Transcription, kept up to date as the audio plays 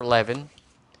11.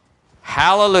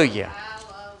 Hallelujah.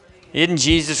 Hallelujah. Isn't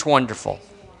Jesus wonderful?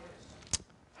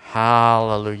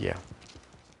 Hallelujah.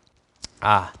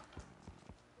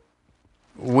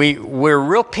 We're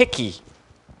real picky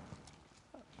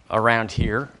around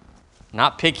here.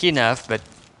 Not picky enough, but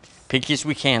picky as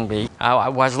we can be. I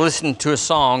was listening to a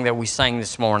song that we sang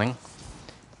this morning.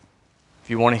 If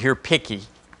you want to hear picky.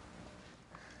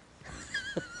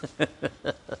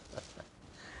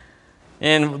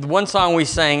 And one song we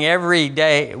sang,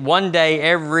 one day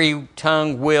every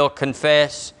tongue will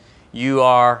confess you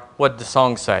are, what did the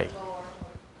song say? Lord.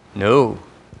 No.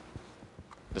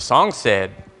 The song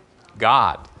said,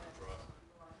 God.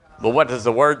 But what does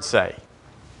the word say?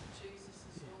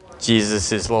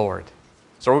 Jesus is Lord.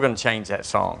 So we're going to change that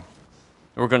song.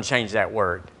 We're going to change that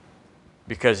word.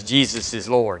 Because Jesus is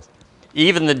Lord.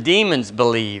 Even the demons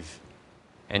believe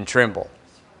and tremble.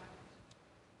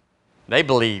 They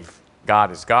believe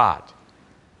God is God,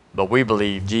 but we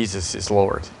believe Jesus is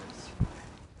Lord.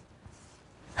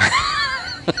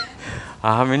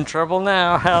 I'm in trouble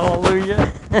now.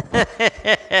 Hallelujah.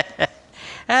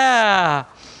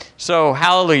 So,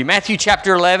 hallelujah. Matthew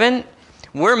chapter 11,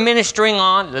 we're ministering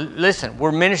on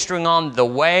the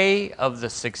way of the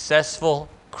successful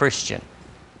Christian.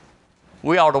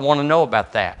 We ought to want to know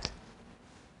about that.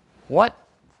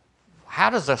 How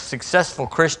does a successful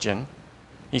Christian...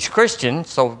 He's Christian,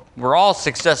 so we're all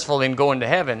successful in going to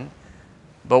heaven.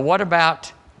 But what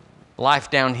about life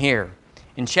down here?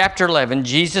 In chapter 11,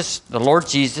 Jesus, the Lord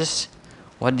Jesus,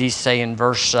 what did he say in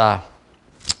verse, let's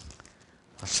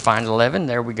find 11,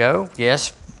 there we go.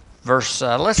 Yes,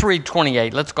 let's read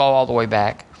 28. Let's go all the way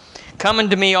back. Come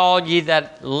unto me, all ye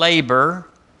that labor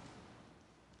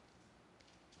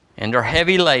and are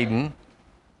heavy laden,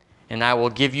 and I will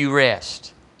give you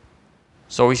rest.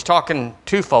 So he's talking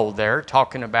twofold there,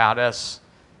 talking about us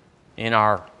in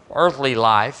our earthly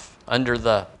life, under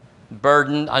the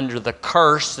burden, under the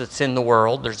curse that's in the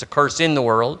world. There's a curse in the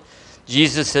world.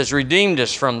 Jesus has redeemed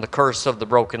us from the curse of the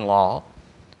broken law.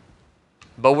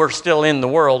 But we're still in the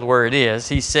world where it is.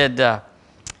 He said,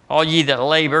 all ye that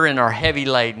labor and are heavy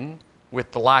laden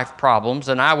with the life problems,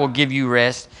 and I will give you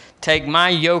rest. Take my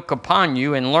yoke upon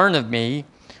you and learn of me,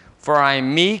 for I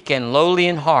am meek and lowly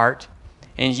in heart,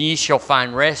 and ye shall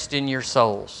find rest in your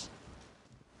souls.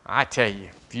 I tell you,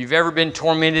 if you've ever been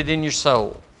tormented in your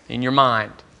soul, in your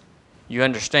mind, you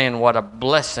understand what a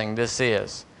blessing this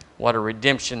is, what a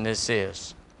redemption this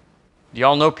is. Do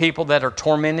y'all know people that are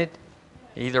tormented,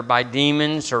 either by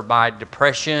demons or by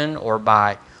depression or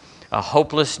by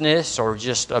hopelessness or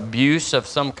just abuse of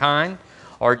some kind,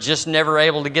 or just never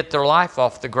able to get their life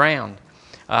off the ground?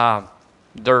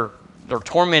 They're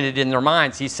tormented in their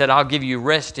minds. He said, I'll give you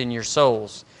rest in your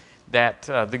souls. That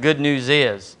the good news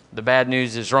is, the bad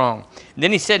news is wrong. And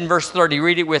then he said in verse 30,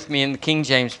 read it with me in the King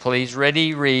James, please.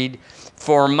 Ready, read.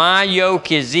 For my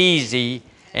yoke is easy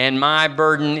and my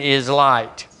burden is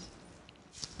light.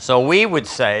 So we would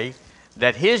say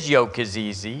that his yoke is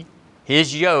easy.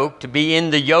 His yoke, to be in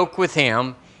the yoke with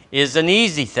him, is an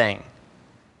easy thing.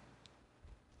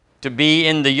 To be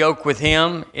in the yoke with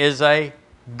him is a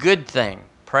good thing.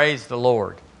 Praise the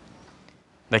Lord.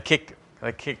 They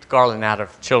kicked Garland out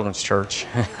of children's church.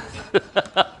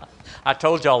 I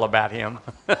told y'all about him.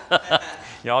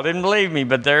 Y'all didn't believe me,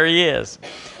 but there he is.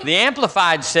 The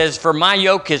Amplified says, for my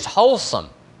yoke is wholesome.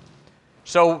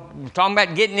 So we're talking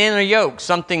about getting in a yoke,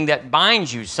 something that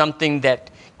binds you, something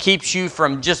that keeps you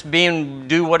from just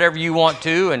do whatever you want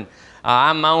to, and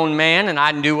I'm my own man and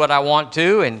I can do what I want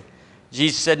to. And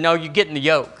Jesus said, no, you get in the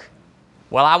yoke.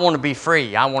 Well, I want to be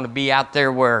free. I want to be out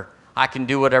there where I can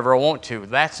do whatever I want to.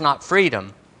 That's not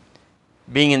freedom.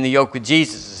 Being in the yoke with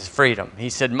Jesus is freedom. He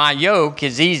said, my yoke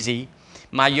is easy.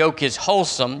 My yoke is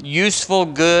wholesome, useful,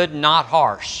 good, not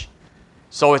harsh.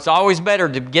 So it's always better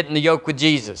to get in the yoke with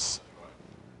Jesus.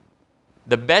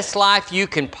 The best life you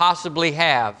can possibly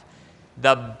have,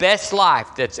 the best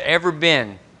life that's ever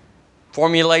been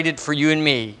formulated for you and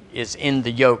me, is in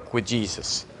the yoke with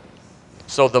Jesus.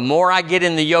 So the more I get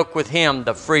in the yoke with him,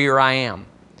 the freer I am.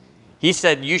 He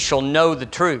said, you shall know the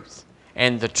truth,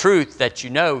 and the truth that you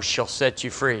know shall set you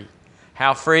free.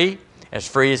 How free? As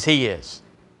free as he is.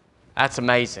 That's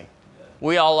amazing.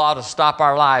 We all ought to stop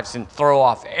our lives and throw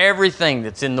off everything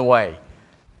that's in the way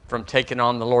from taking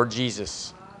on the Lord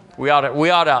Jesus. We ought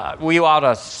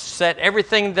to set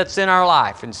everything that's in our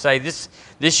life and say,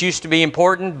 this used to be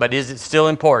important, but is it still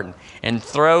important? And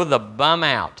throw the bum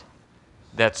out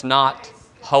that's not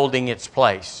holding its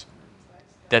place,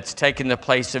 that's taking the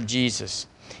place of Jesus.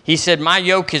 He said, my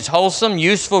yoke is wholesome,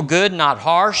 useful, good, not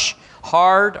harsh,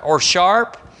 hard or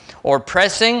sharp or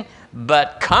pressing,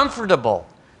 but comfortable,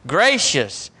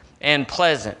 gracious, and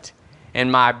pleasant,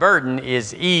 and my burden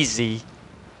is easy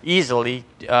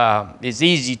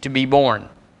to be borne.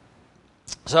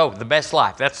 So the best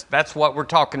life, that's what we're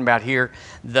talking about here.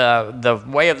 The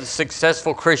way of the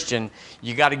successful Christian,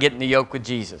 you got to get in the yoke with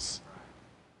Jesus.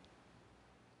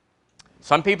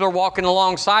 Some people are walking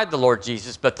alongside the Lord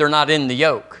Jesus, but they're not in the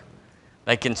yoke.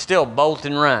 They can still bolt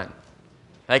and run.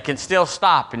 They can still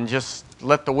stop and just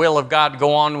let the will of God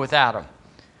go on without them.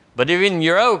 But if in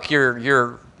your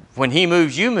yoke, when He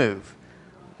moves, you move.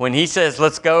 When He says,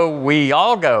 let's go, we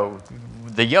all go.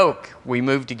 The yoke, we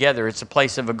move together. It's a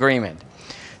place of agreement.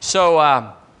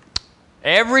 So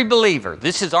every believer,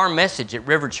 this is our message at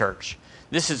River Church.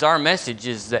 This is our message,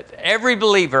 is that every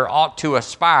believer ought to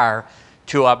aspire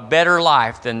to a better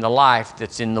life than the life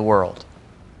that's in the world.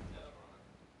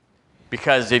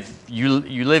 Because if you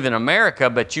live in America,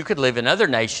 but you could live in other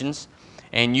nations,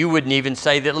 and you wouldn't even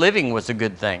say that living was a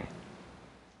good thing.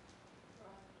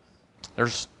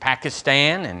 There's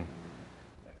Pakistan and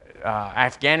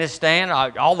Afghanistan.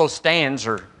 All those stands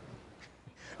are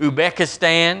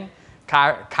Uzbekistan,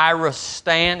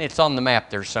 Kyrgyzstan. It's on the map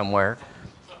there somewhere.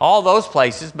 All those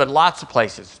places, but lots of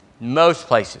places, most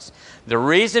places. The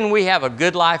reason we have a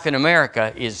good life in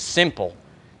America is simple.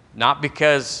 Not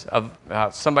because of,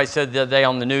 somebody said the other day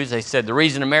on the news, they said the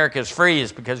reason America is free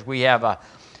is because we have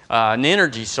an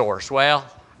energy source. Well,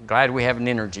 I'm glad we have an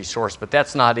energy source, but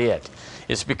that's not it.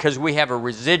 It's because we have a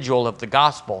residual of the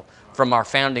gospel from our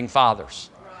founding fathers.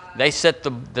 They set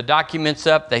the documents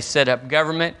up, they set up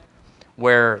government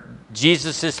where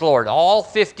Jesus is Lord. All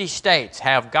 50 states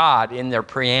have God in their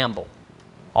preamble.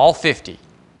 All 50.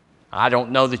 I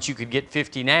don't know that you could get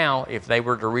 50 now if they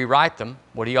were to rewrite them.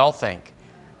 What do y'all think?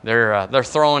 They're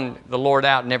throwing the Lord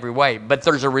out in every way. But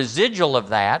there's a residual of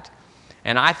that,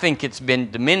 and I think it's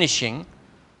been diminishing.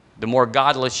 The more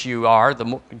godless you are, the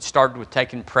more it started with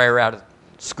taking prayer out of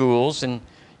schools, and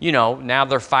now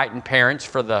they're fighting parents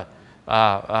for the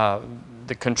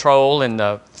control and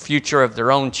the future of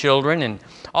their own children, and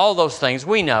all those things.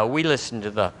 We know, we listen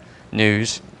to the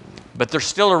news, but there's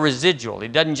still a residual.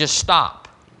 It doesn't just stop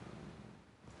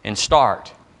and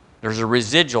start. There's a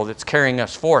residual that's carrying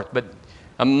us forth, but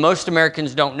most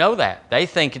Americans don't know that. They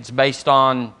think it's based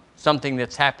on something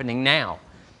that's happening now.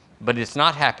 But it's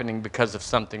not happening because of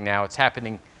something now. It's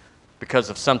happening because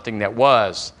of something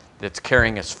that's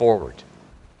carrying us forward.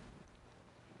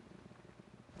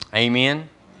 Amen?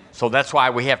 So that's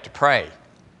why we have to pray.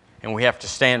 And we have to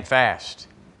stand fast.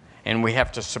 And we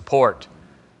have to support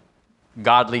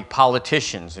godly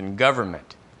politicians and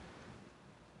government.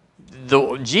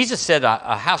 Jesus said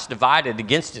a house divided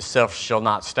against itself shall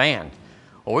not stand.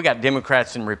 Well, we got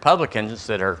Democrats and Republicans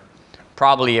that are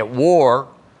probably at war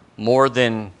more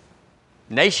than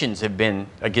nations have been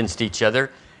against each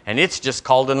other, and it's just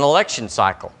called an election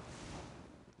cycle.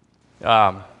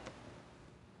 But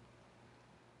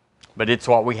it's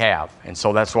what we have, and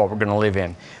so that's what we're going to live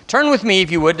in. Turn with me,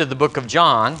 if you would, to the book of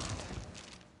John.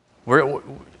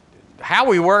 How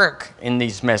we work in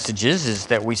these messages is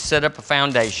that we set up a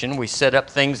foundation. We set up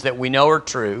things that we know are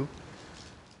true.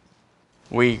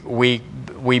 We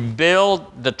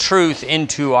build the truth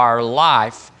into our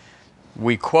life.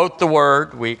 We quote the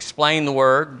Word. We explain the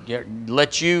Word.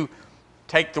 Let you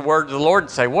take the Word of the Lord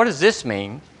and say, what does this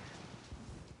mean?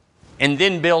 And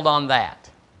then build on that.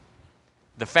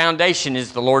 The foundation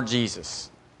is the Lord Jesus.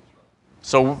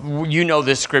 So you know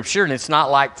this scripture, and it's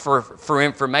not like for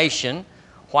information.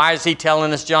 Why is He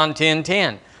telling us John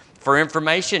 10:10? For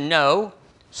information? No,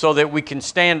 so that we can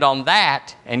stand on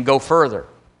that and go further.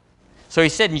 So He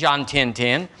said in John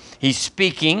 10:10, He's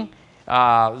speaking,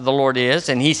 the Lord is,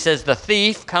 and He says, the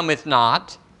thief cometh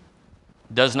not,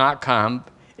 does not come,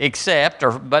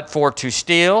 but for to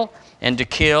steal and to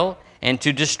kill and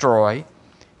to destroy.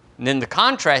 And then the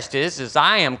contrast is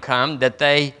I am come that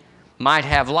they might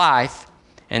have life,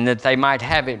 and that they might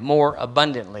have it more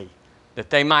abundantly. That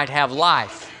they might have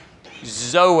life.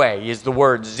 Zoe is the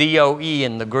word, Z-O-E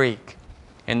in the Greek.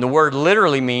 And the word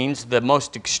literally means the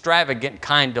most extravagant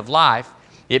kind of life.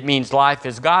 It means life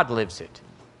as God lives it.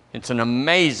 It's an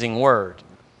amazing word.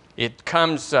 It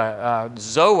comes,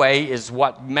 Zoe is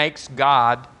what makes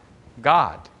God,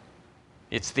 God.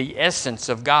 It's the essence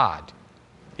of God.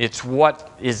 It's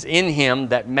what is in Him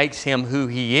that makes Him who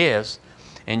He is.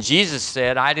 And Jesus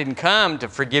said, I didn't come to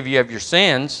forgive you of your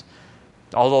sins,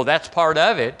 although that's part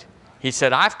of it. He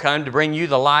said, I've come to bring you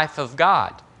the life of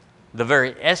God, the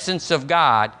very essence of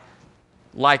God.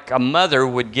 Like a mother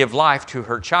would give life to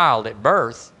her child at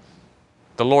birth,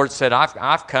 the Lord said,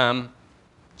 I've come,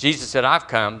 Jesus said, I've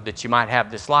come that you might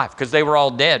have this life. Because they were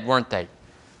all dead, weren't they?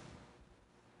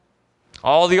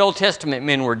 All the Old Testament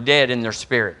men were dead in their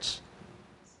spirits.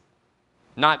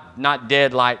 Not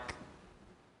dead like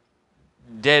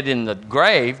dead in the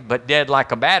grave, but dead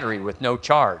like a battery with no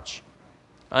charge,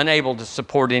 unable to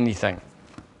support anything.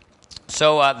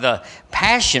 So the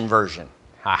Passion Version,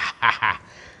 I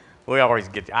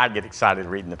get excited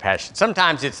reading the Passion.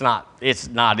 Sometimes it's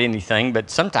not anything, but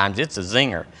sometimes it's a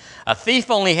zinger. A thief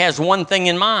only has one thing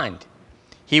in mind.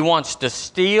 He wants to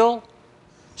steal,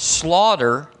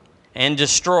 slaughter, and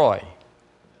destroy.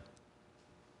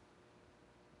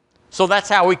 So that's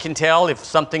how we can tell if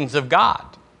something's of God.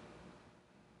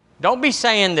 Don't be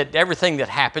saying that everything that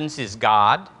happens is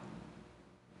God.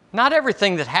 Not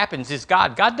everything that happens is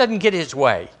God. God doesn't get his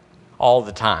way all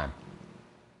the time.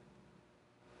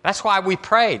 That's why we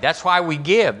pray. That's why we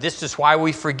give. This is why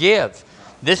we forgive.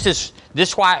 This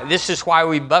is why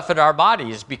we buffet our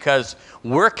bodies, because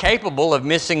we're capable of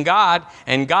missing God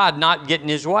and God not getting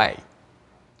his way.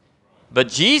 But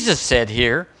Jesus said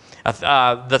here,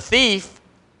 the thief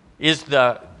is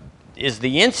the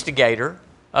instigator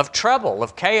of trouble,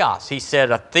 of chaos. He said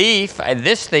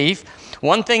this thief,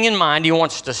 one thing in mind, he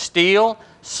wants to steal,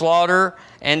 slaughter,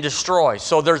 and destroy.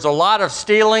 So there's a lot of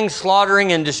stealing,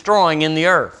 slaughtering, and destroying in the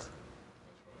earth.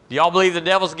 Do y'all believe the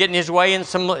devil's getting his way in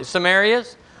some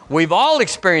areas? We've all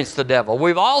experienced the devil.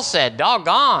 We've all said,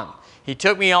 doggone, he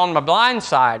took me on my blind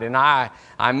side and I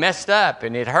messed up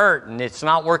and it hurt and it's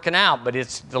not working out, but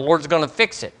the Lord's going to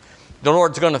fix it. The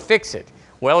Lord's going to fix it.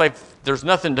 Well, if there's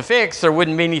nothing to fix, there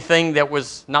wouldn't be anything that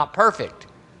was not perfect.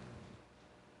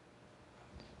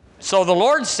 So the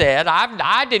Lord said,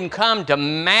 I didn't come to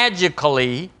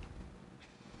magically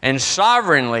and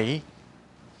sovereignly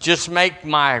just make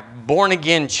my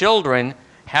born-again children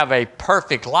have a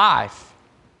perfect life.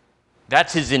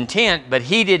 That's his intent, but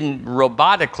he didn't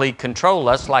robotically control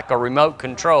us like a remote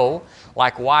control,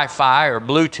 like Wi-Fi or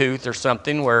Bluetooth or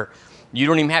something where you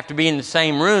don't even have to be in the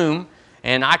same room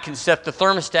and I can set the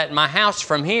thermostat in my house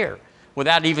from here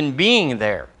without even being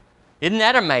there. Isn't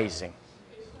that amazing?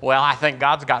 Well, I think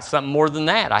God's got something more than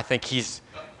that. I think he's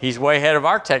way ahead of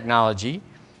our technology.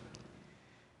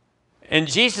 And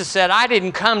Jesus said, I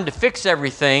didn't come to fix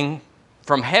everything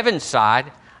from heaven's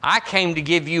side. I came to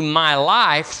give you my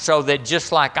life so that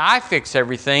just like I fix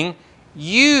everything,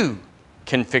 you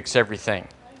can fix everything.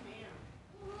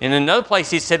 In another place,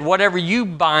 he said, whatever you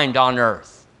bind on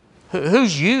earth.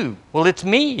 Who's you? Well, it's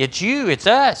me, it's you, it's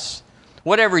us.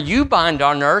 Whatever you bind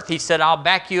on earth, he said, I'll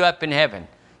back you up in heaven,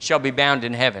 shall be bound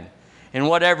in heaven. And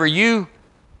whatever you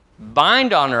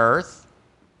bind on earth,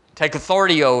 take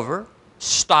authority over,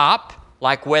 stop,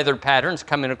 like weather patterns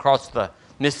coming across the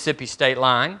Mississippi state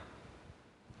line,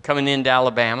 coming into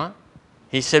Alabama.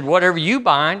 He said, whatever you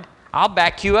bind, I'll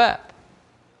back you up.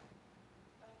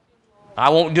 I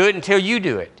won't do it until you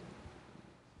do it.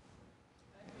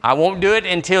 I won't do it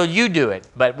until you do it.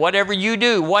 But whatever you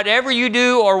do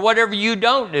or whatever you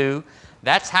don't do,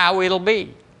 that's how it'll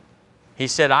be. He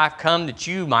said, I've come that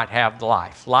you might have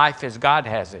life as God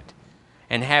has it,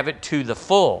 and have it to the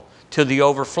full, to the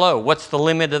overflow. What's the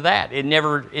limit of that?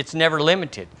 It's never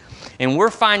limited. And we're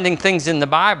finding things in the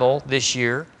Bible this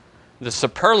year, the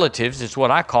superlatives is what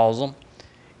I call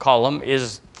them,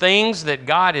 is things that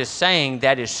God is saying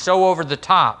that is so over the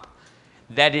top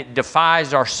that it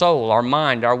defies our soul, our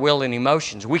mind, our will, and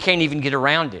emotions. We can't even get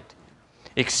around it.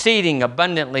 Exceeding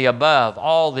abundantly above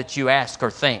all that you ask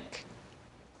or think.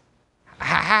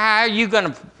 How are you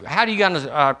going to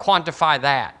quantify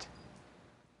that?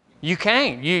 You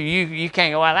can't. You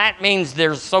can't. Well, that means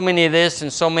there's so many of this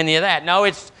and so many of that. No,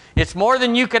 it's more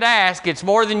than you could ask. It's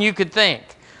more than you could think.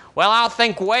 Well, I'll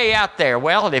think way out there.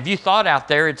 Well, if you thought out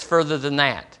there, it's further than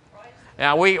that.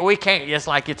 Now, we can't.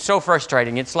 It's so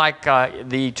frustrating. It's like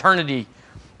the eternity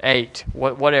ate,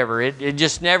 whatever. It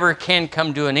just never can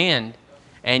come to an end.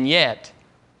 And yet,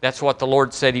 that's what the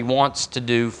Lord said he wants to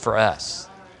do for us.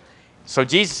 So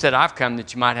Jesus said, I've come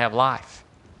that you might have life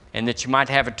and that you might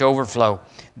have it to overflow.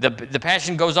 The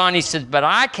Passion goes on. He says, but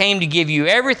I came to give you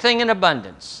everything in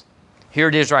abundance. Here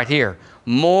it is right here.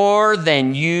 More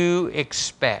than you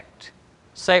expect.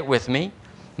 Say it with me.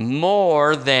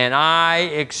 More than I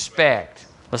expect.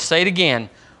 Let's say it again.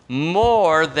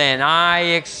 More than I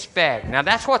expect. Now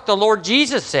that's what the Lord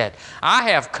Jesus said. I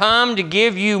have come to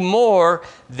give you more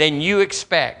than you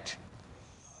expect.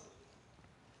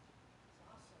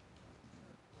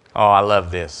 Oh, I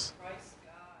love this.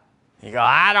 You go,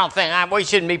 I don't think, we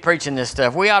shouldn't be preaching this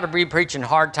stuff. We ought to be preaching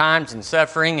hard times and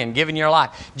suffering and giving your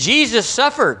life. Jesus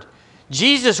suffered.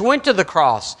 Jesus went to the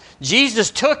cross. Jesus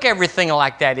took everything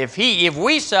like that. If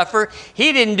we suffer,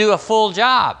 he didn't do a full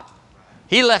job.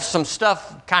 He left some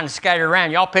stuff kind of scattered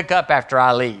around. Y'all pick up after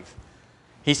I leave.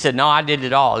 He said, no, I did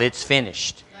it all. It's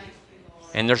finished.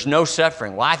 And there's no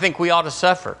suffering. Well, I think we ought to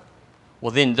suffer.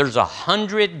 well, then there's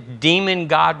 100 demon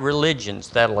god religions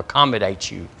that'll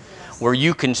accommodate you, where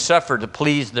you can suffer to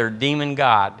please their demon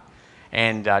god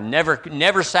and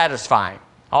never satisfy him,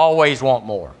 always want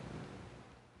more.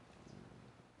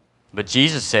 But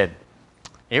Jesus said,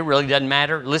 it really doesn't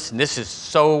matter. Listen, this is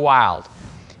so wild.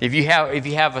 If you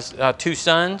have two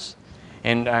sons,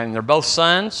 and they're both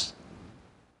sons,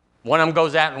 one of them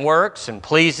goes out and works and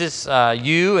pleases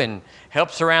you and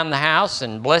helps around the house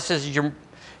and blesses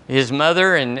his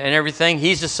mother and everything.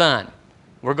 He's a son.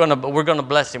 We're gonna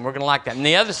bless him. We're gonna like that. And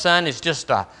the other son is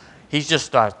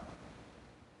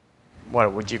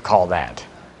what would you call that?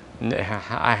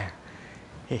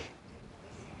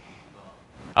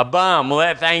 A bum.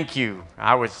 Well, thank you.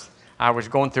 I was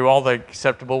going through all the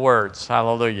acceptable words.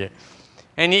 Hallelujah.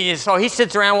 And so he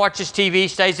sits around, watches TV,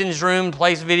 stays in his room,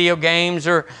 plays video games,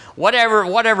 or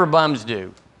whatever bums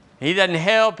do. He doesn't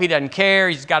help. He doesn't care.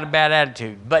 He's got a bad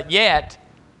attitude. But yet,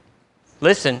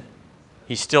 listen,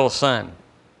 he's still a son.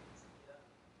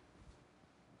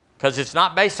 Because it's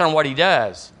not based on what he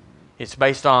does. It's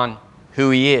based on who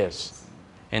he is.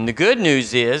 And the good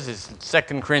news is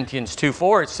 2 Corinthians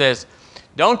 2:4, it says,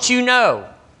 don't you know,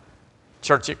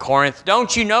 church at Corinth,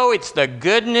 don't you know it's the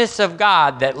goodness of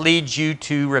God that leads you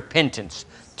to repentance,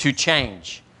 to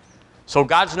change? So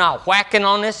God's not whacking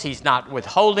on us. He's not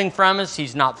withholding from us.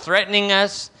 He's not threatening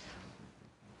us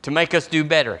to make us do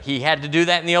better. He had to do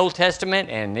that in the Old Testament,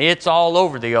 and it's all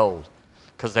over the old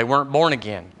because they weren't born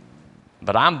again.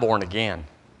 But I'm born again.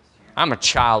 I'm a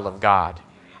child of God.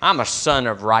 I'm a son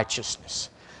of righteousness.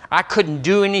 I couldn't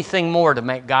do anything more to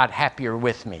make God happier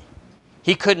with me.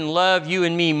 He couldn't love you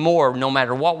and me more no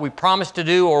matter what we promised to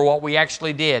do or what we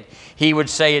actually did. He would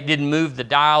say it didn't move the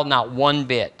dial not one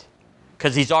bit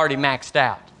because he's already maxed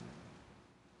out.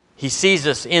 He sees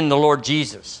us in the Lord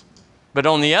Jesus. But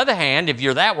on the other hand, if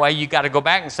you're that way, you got to go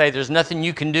back and say there's nothing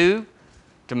you can do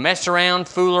to mess around,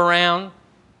 fool around,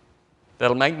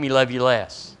 that'll make me love you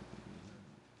less.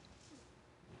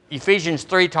 Ephesians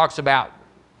 3 talks about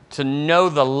to know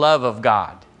the love of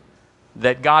God,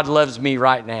 that God loves me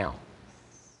right now.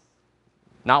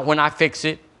 Not when I fix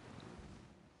it,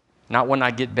 not when I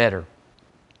get better.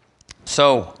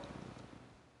 So,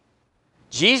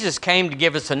 Jesus came to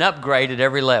give us an upgrade at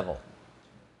every level.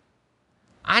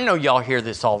 I know y'all hear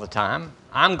this all the time.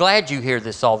 I'm glad you hear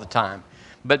this all the time.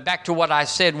 But back to what I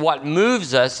said, what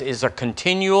moves us is a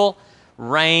continual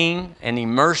rain and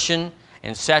immersion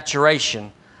and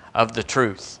saturation of the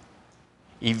truth.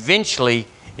 Eventually,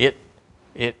 it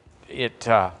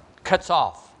cuts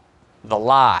off the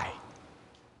lie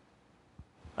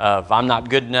of I'm not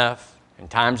good enough and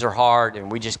times are hard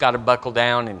and we just got to buckle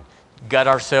down and gut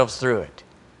ourselves through it.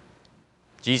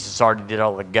 Jesus already did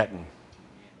all the gutting,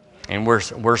 and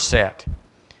we're set.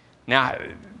 Now,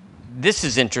 this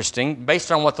is interesting.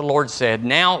 Based on what the Lord said,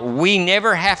 now we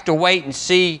never have to wait and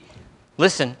see.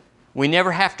 Listen, we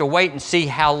never have to wait and see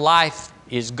how life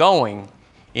is going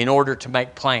in order to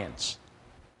make plans.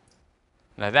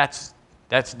 Now that's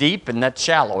deep and that's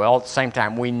shallow all at the same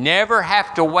time. We never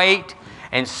have to wait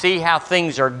and see how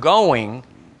things are going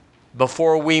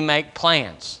before we make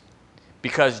plans.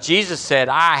 Because Jesus said,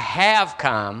 I have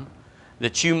come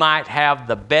that you might have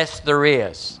the best there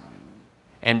is.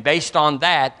 And based on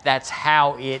that, that's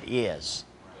how it is.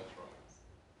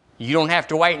 You don't have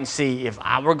to wait and see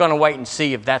we're going to wait and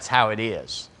see if that's how it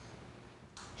is.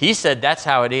 He said that's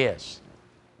how it is.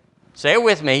 Say it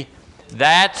with me.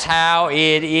 That's how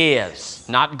it is.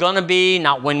 Not going to be,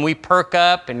 not when we perk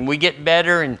up and we get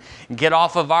better and get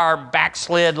off of our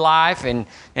backslid life and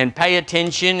pay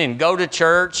attention and go to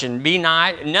church and be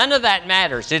nice. None of that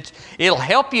matters. It'll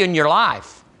help you in your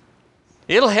life.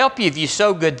 It'll help you if you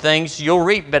sow good things, you'll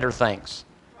reap better things.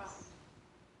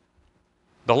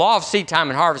 The law of seed time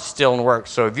and harvest still in work.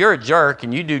 So if you're a jerk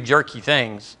and you do jerky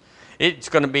things, it's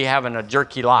going to be having a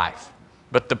jerky life.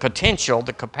 But the potential,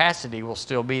 the capacity will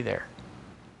still be there.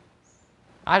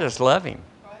 I just love him.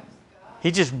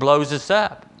 He just blows us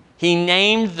up. He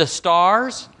named the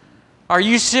stars. Are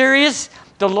you serious?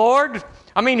 The Lord?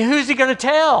 I mean, who's he going to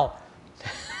tell?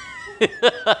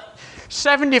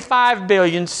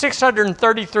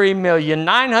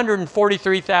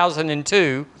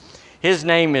 75,633,943,002. His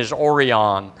name is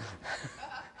Orion.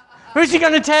 Who's he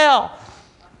going to tell?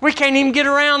 We can't even get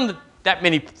around that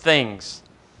many things.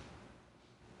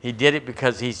 He did it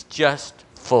because he's just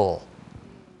full.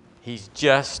 He's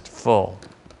just full.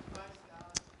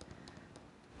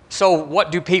 So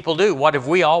what do people do? What have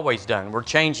we always done? We're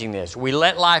changing this. We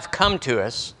let life come to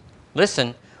us.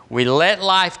 Listen, we let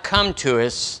life come to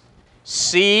us,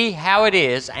 see how it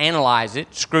is, analyze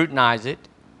it, scrutinize it,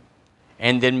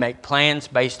 and then make plans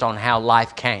based on how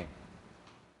life came.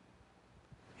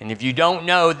 And if you don't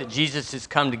know that Jesus has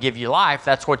come to give you life,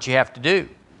 that's what you have to do.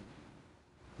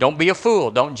 Don't be a fool.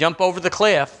 Don't jump over the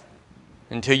cliff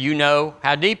until you know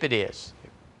how deep it is.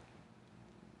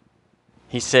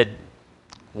 He said,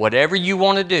 whatever you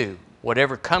want to do,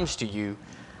 whatever comes to you,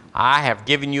 I have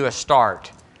given you a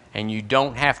start, and you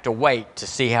don't have to wait to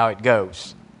see how it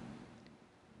goes.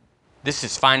 This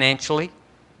is financially.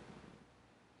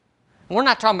 We're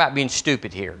not talking about being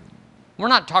stupid here. We're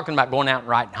not talking about going out and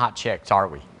writing hot checks, are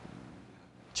we?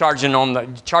 Charging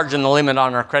the limit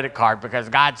on our credit card because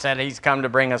God said He's come to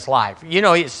bring us life. You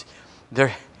know, it's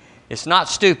not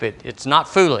stupid. It's not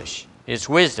foolish. It's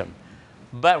wisdom.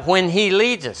 But when He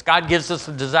leads us, God gives us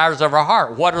the desires of our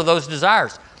heart. What are those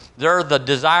desires? They're the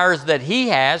desires that He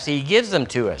has. He gives them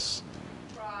to us.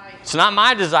 Right. It's not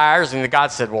my desires. And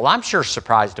God said, well, I'm sure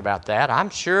surprised about that. I'm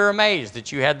sure amazed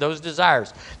that you had those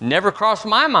desires. Never crossed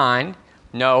my mind.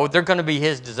 No, they're going to be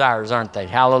His desires, aren't they?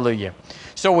 Hallelujah.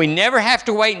 So we never have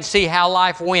to wait and see how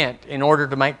life went in order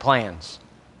to make plans.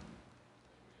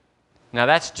 Now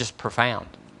that's just profound.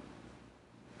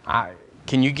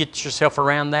 Can you get yourself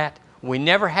around that? We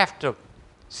never have to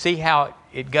see how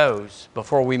it goes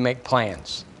before we make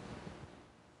plans.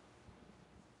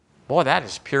 Boy, that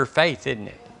is pure faith, isn't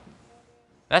it?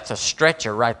 That's a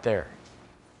stretcher right there.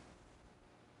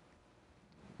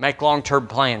 Make long-term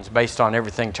plans based on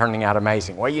everything turning out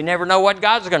amazing. Well, you never know what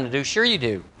God's going to do. Sure you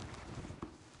do.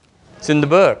 It's in the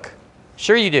book.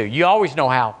 Sure you do. You always know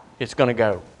how it's going to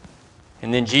go.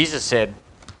 And then Jesus said,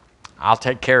 I'll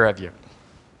take care of you.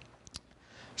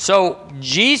 So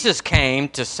Jesus came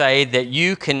to say that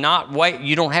you cannot wait.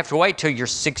 You don't have to wait till you're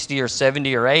 60 or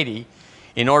 70 or 80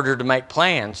 in order to make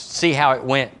plans. See how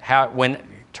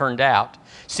it turned out.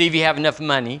 See if you have enough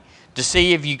money. To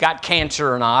see if you got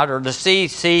cancer or not, or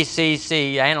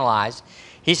to analyze.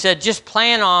 He said, just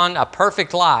plan on a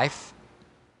perfect life,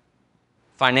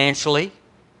 financially,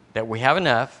 that we have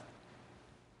enough,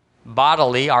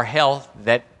 bodily, our health,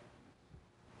 that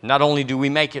not only do we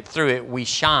make it through it, we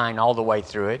shine all the way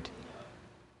through it.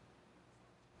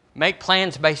 Make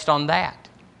plans based on that,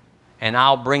 and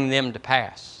I'll bring them to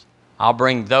pass. I'll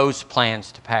bring those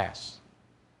plans to pass.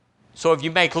 So if you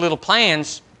make little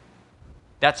plans,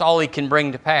 that's all He can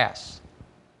bring to pass.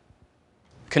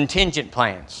 Contingent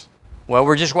plans. Well,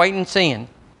 we're just waiting and seeing.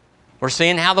 We're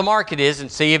seeing how the market is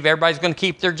and see if everybody's going to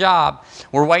keep their job.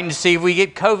 We're waiting to see if we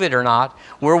get COVID or not.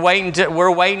 We're waiting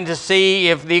to see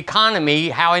if the economy,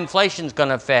 how inflation's going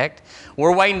to affect.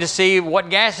 We're waiting to see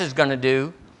what gas is going to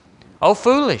do. Oh,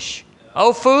 foolish.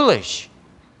 Oh, foolish.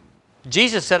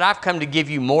 Jesus said, I've come to give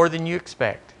you more than you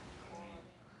expect.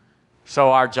 So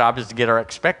our job is to get our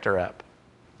expector up.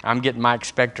 I'm getting my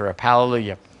expector up.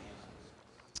 Hallelujah.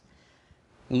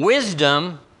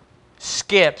 Wisdom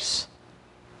skips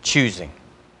choosing.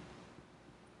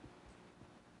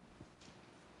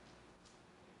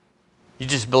 You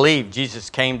just believe Jesus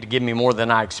came to give me more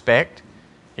than I expect,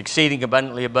 exceeding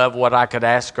abundantly above what I could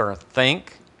ask or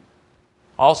think,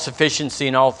 all sufficiency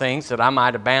in all things, that I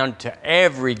might abound to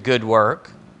every good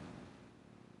work.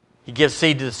 He gives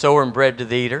seed to the sower and bread to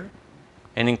the eater,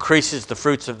 and increases the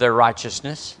fruits of their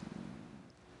righteousness.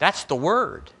 That's the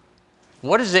word.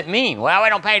 What does it mean? Well, we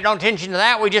don't pay no attention to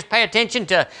that. We just pay attention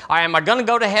to, am I going to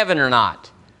go to heaven or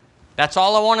not? That's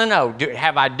all I want to know.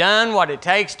 Have I done what it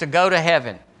takes to go to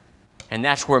heaven? And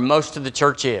that's where most of the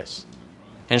church is.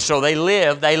 And so they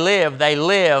live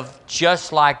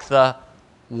just like the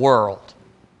world.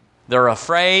 They're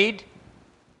afraid.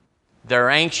 They're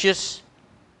anxious.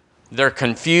 They're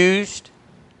confused.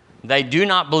 They do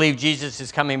not believe Jesus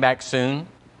is coming back soon.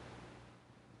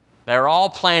 They're all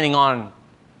planning on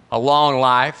a long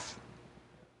life.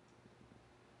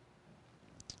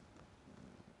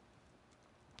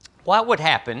 What would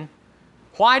happen?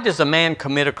 Why does a man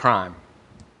commit a crime?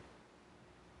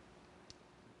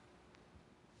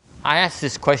 I asked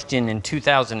this question in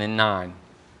 2009.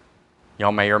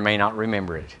 Y'all may or may not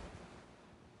remember it.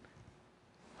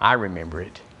 I remember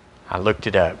it. I looked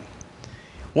it up.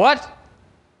 What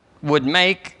would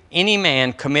make any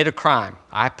man commit a crime?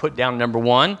 I put down number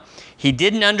one, he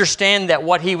didn't understand that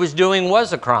what he was doing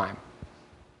was a crime.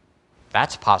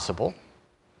 That's possible.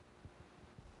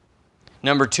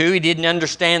 Number two, he didn't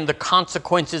understand the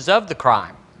consequences of the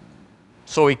crime.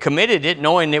 So he committed it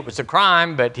knowing it was a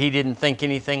crime, but he didn't think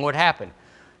anything would happen.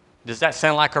 Does that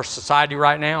sound like our society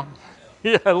right now?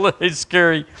 Yeah, it's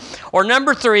scary. Or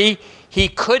number three, he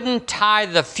couldn't tie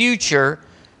the future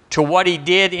to what he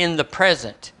did in the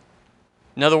present.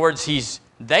 In other words,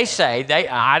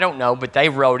 I don't know, but they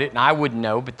wrote it, and I wouldn't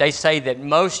know, but they say that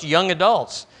most young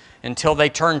adults, until they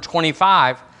turn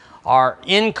 25, are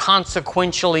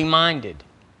inconsequentially minded.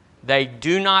 they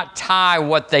do not tie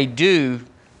what they do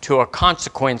to a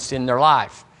consequence in their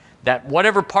life. That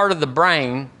whatever part of the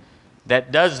brain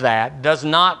that does that does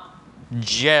not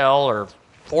gel or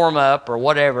form up or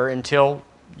whatever until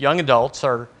young adults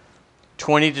are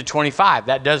 20 to 25.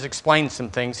 That does explain some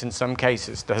things in some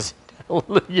cases, doesn't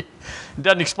it? It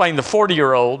doesn't explain the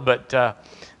 40-year-old, but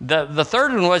the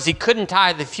third one was he couldn't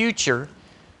tie the future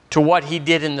to what he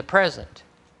did in the present.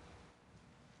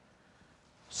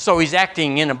 So he's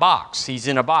acting in a box. He's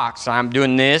in a box. I'm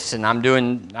doing this, and I'm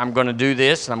going to do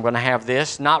this, and I'm going to have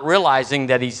this, not realizing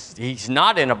that he's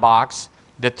not in a box,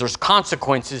 that there's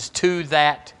consequences to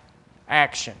that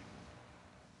action.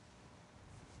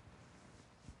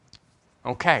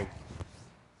 Okay.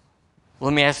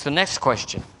 Let me ask the next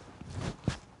question.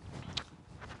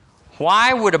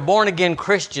 Why would a born-again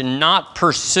Christian not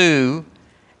pursue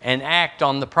and act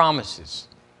on the promises?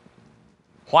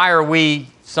 Why are we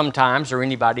sometimes, or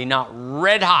anybody, not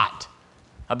red hot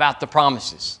about the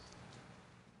promises?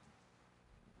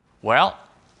 Well,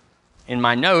 in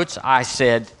my notes, I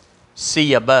said,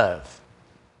 see above.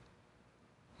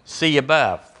 See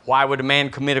above. Why would a man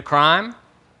commit a crime?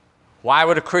 Why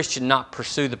would a Christian not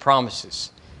pursue the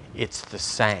promises? It's the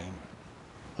same.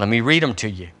 Let me read them to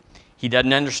you. He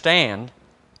doesn't understand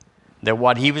that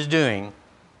what he was doing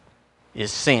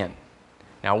is sin.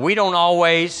 Now, we don't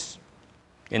always,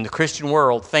 in the Christian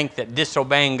world, think that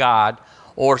disobeying God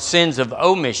or sins of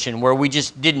omission, where we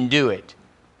just didn't do it,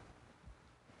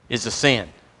 is a sin.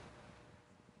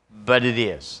 But it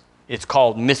is. It's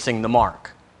called missing the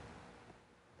mark.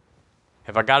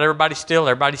 Have I got everybody still?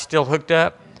 Everybody still hooked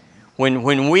up?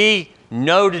 When we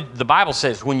know, the Bible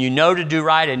says, when you know to do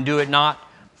right and do it not,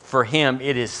 for him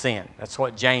it is sin. That's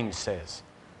what James says.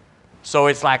 So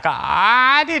it's like,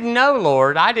 I didn't know,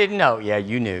 Lord. I didn't know. Yeah,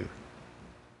 you knew.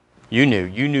 You knew.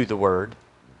 You knew the word.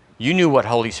 You knew what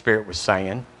Holy Spirit was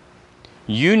saying.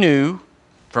 You knew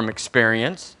from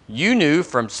experience. You knew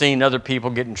from seeing other people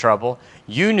get in trouble.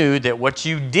 You knew that what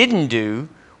you didn't do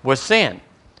was sin.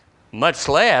 Much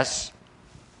less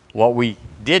what we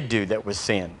did do that was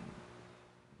sin.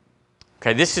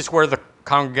 Okay, this is where the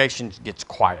congregation gets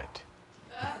quiet.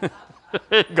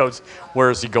 It goes,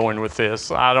 where is he going with this?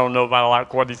 I don't know if I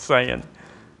like what he's saying.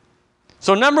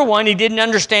 So number one, he didn't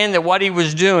understand that what he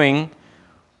was doing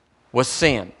was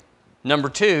sin. Number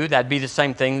two, that'd be the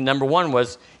same thing. Number one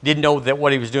was, didn't know that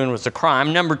what he was doing was a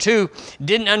crime. Number two,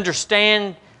 didn't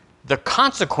understand the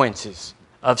consequences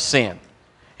of sin.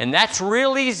 And that's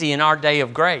real easy in our day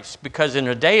of grace, because in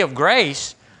a day of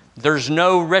grace, there's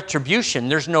no retribution.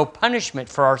 There's no punishment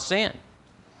for our sin.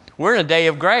 We're in a day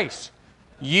of grace.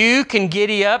 You can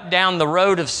giddy up down the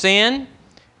road of sin.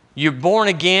 You're born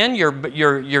again.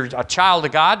 You're a child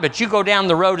of God, but you go down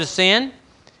the road of sin,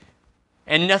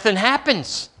 and nothing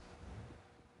happens.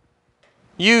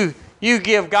 You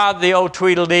give God the old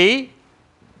Tweedledee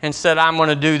and said, I'm going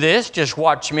to do this. Just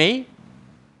watch me.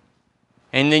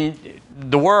 And then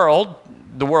the world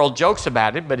jokes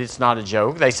about it, but it's not a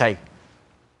joke. They say,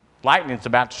 lightning's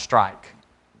about to strike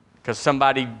because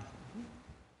somebody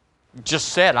just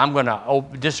said, I'm going to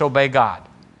disobey God.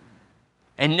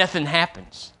 And nothing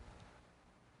happens.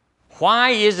 Why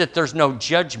is it there's no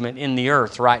judgment in the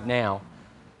earth right now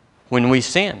when we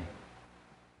sin?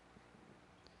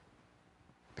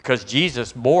 Because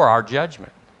Jesus bore our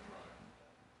judgment.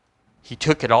 He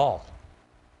took it all.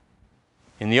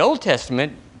 In the Old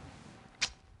Testament,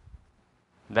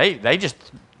 they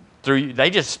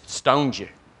just stoned you.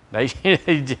 They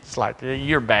just like,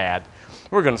 you're bad.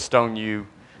 We're going to stone you,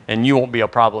 and you won't be a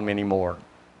problem anymore.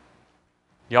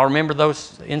 Y'all remember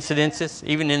those incidences?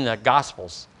 Even in the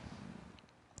Gospels,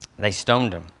 they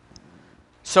stoned him.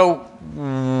 So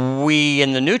we,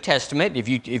 in the New Testament, if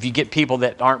you get people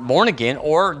that aren't born again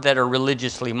or that are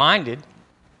religiously minded,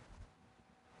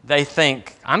 they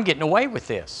think, I'm getting away with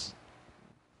this.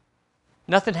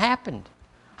 Nothing happened.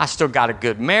 I still got a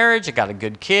good marriage. I got a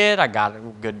good kid. I got a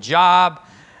good job.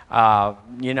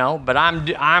 But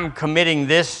I'm committing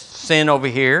this sin over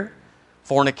here,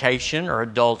 fornication or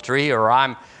adultery, or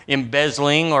I'm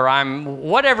embezzling, or I'm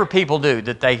whatever people do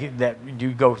that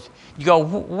you go,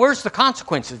 where's the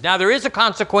consequences? Now there is a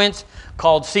consequence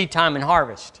called seed time and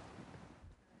harvest.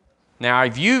 Now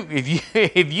if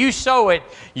you sow it,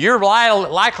 you're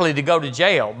likely to go to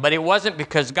jail, but it wasn't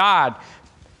because God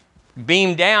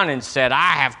beamed down and said,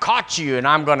 I have caught you and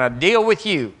I'm going to deal with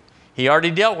you. He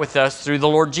already dealt with us through the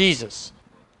Lord Jesus.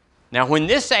 Now when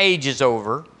this age is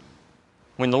over,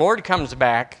 when the Lord comes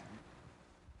back,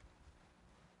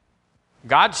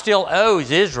 God still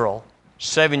owes Israel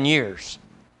 7 years,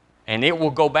 and it will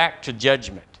go back to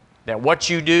judgment. That what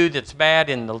you do that's bad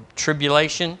in the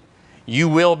tribulation, you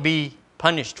will be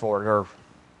punished for it or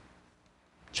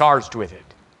charged with it.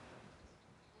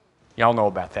 Y'all know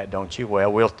about that, don't you?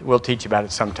 Well, we'll teach about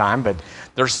it sometime. But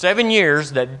there's 7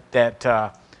 years that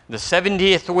the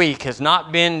 70th week has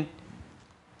not been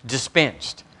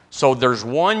dispensed. So there's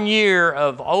 1 year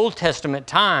of Old Testament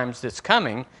times that's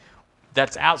coming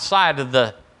that's outside of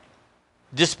the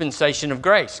dispensation of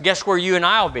grace. Guess where you and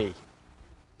I will be?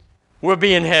 We'll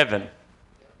be in heaven.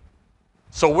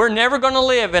 So we're never going to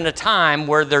live in a time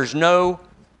where there's no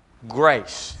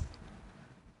grace.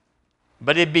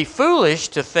 But it'd be foolish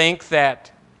to think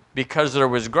that because there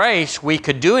was grace, we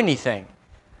could do anything.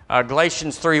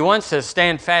 Galatians 3:1 says,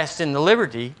 stand fast in the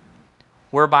liberty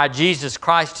whereby Jesus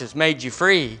Christ has made you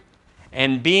free,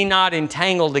 and be not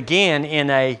entangled again in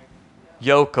a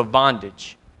yoke of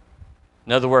bondage.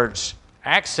 In other words,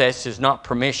 access is not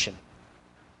permission.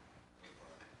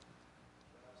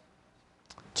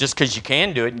 Just because you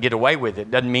can do it and get away with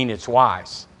it doesn't mean it's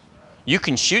wise. You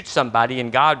can shoot somebody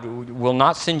and God will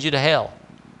not send you to hell.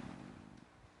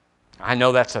 I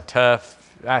know that's a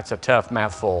tough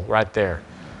mouthful right there.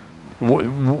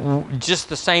 Just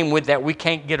the same with that, we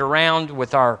can't get around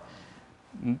with our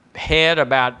head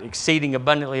about exceeding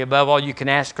abundantly above all you can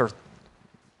ask or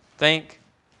think.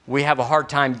 We have a hard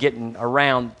time getting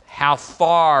around how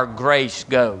far grace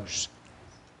goes.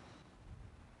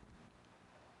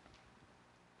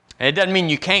 And it doesn't mean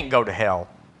you can't go to hell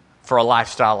for a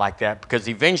lifestyle like that, because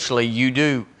eventually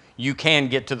you can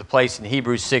get to the place, in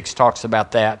Hebrews 6 talks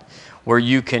about that, where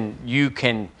you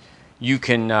can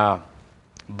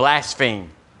blaspheme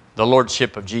the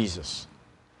lordship of Jesus,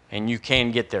 and you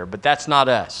can get there. But that's not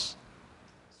us.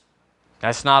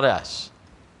 That's not us.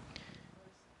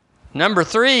 Number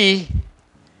 3,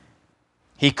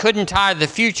 he couldn't tie the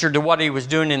future to what he was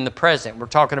doing in the present. We're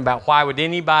talking about why would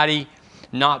anybody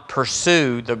not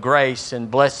pursue the grace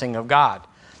and blessing of God?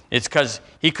 It's because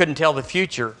he couldn't tell the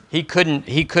future. He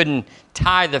couldn't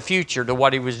tie the future to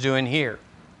what he was doing here.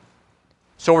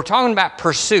 So we're talking about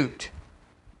pursuit.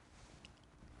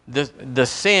 The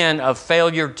sin of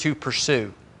failure to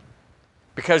pursue.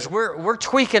 Because we're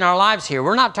tweaking our lives here.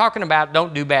 We're not talking about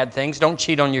don't do bad things, don't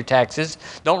cheat on your taxes,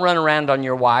 don't run around on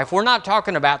your wife. We're not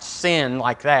talking about sin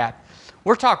like that.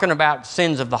 We're talking about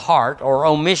sins of the heart or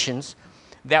omissions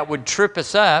that would trip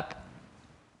us up.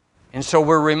 And so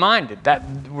we're reminded that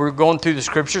we're going through the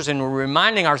scriptures and we're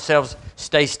reminding ourselves,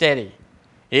 stay steady.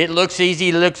 It looks easy,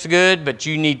 it looks good, but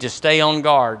you need to stay on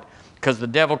guard, because the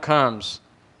devil comes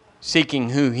seeking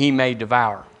who he may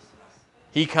devour.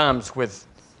 He comes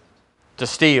to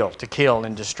steal, to kill,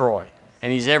 and destroy.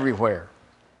 And he's everywhere.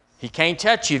 He can't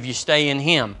touch you if you stay in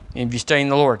him, if you stay in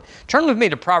the Lord. Turn with me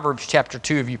to Proverbs chapter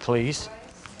 2, if you please.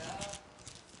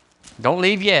 Don't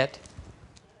leave yet.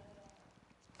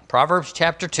 Proverbs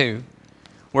chapter 2.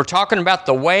 We're talking about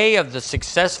the way of the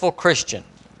successful Christian.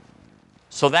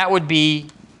 So that would be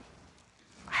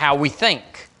how we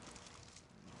think,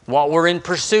 what we're in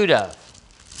pursuit of,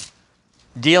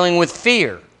 dealing with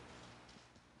fear.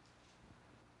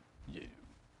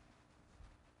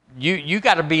 You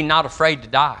got to be not afraid to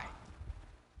die.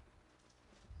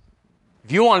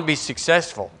 If you want to be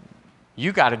successful,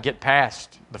 you got to get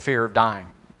past the fear of dying.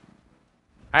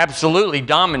 Absolutely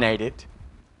dominate it.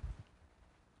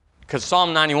 Because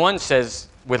Psalm 91 says,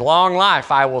 with long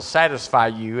life I will satisfy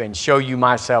you and show you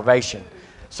my salvation.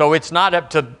 So it's not up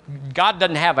to, God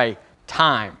doesn't have a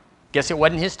time. Guess it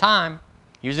wasn't his time.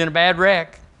 He was in a bad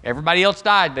wreck. Everybody else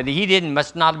died, but he didn't.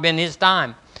 Must not have been his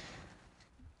time.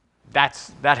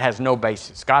 That has no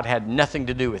basis. God had nothing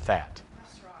to do with that.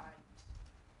 That's right.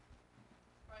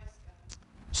 Praise God.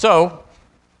 So,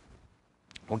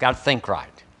 we've got to think right.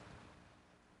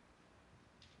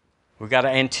 We've got to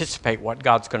anticipate what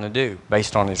God's going to do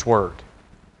based on his word.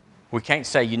 We can't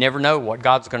say you never know what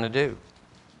God's going to do.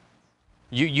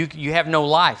 You have no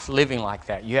life living like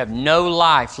that. You have no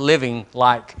life living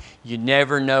like you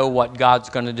never know what God's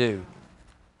going to do.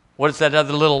 What is that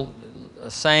other little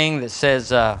saying that says,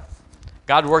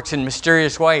 God works in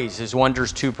mysterious ways, his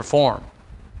wonders to perform?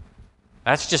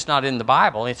 That's just not in the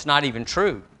Bible. It's not even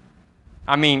true.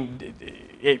 I mean,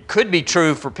 it could be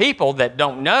true for people that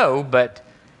don't know, but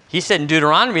he said in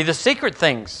Deuteronomy, the secret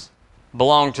things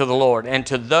belong to the Lord and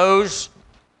to those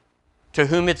to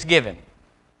whom it's given.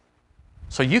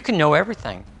 So you can know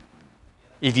everything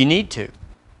if you need to,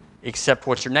 except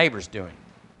what your neighbor's doing.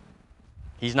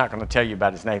 He's not going to tell you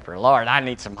about his neighbor. Lord, I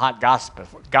need some hot gossip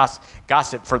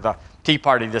for the tea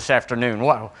party this afternoon.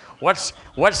 What's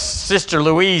Sister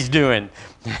Louise doing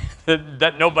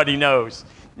that nobody knows?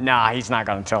 Nah, he's not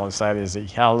going to tell us that, is he?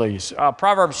 Hallelujah.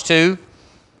 Proverbs 2,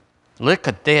 look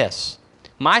at this.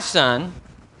 My son,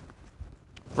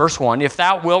 Verse 1, if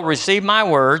thou wilt receive my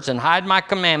words and hide my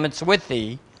commandments with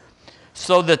thee,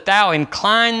 so that thou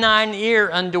incline thine ear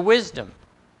unto wisdom.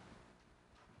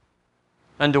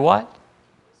 Unto what?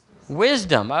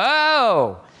 Wisdom.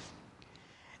 Oh!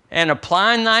 And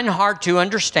applying thine heart to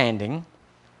understanding.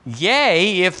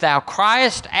 Yea, if thou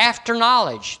criest after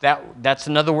knowledge. That's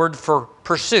another word for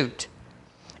pursuit.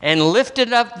 And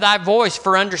lifted up thy voice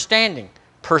for understanding.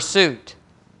 Pursuit.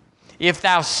 If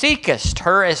thou seekest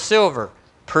her as silver.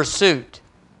 Pursuit.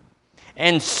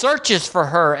 And searchest for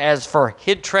her as for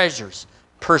hid treasures.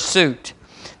 Pursuit.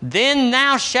 Then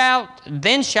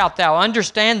shalt thou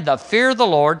understand the fear of the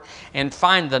Lord, and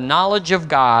find the knowledge of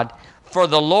God. For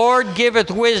the Lord giveth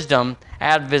wisdom,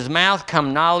 out of his mouth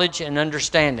come knowledge and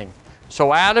understanding.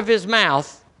 So out of his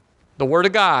mouth, the word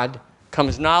of God,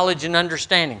 comes knowledge and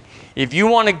understanding. If you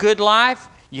want a good life,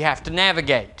 you have to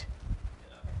navigate.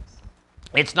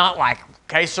 It's not like,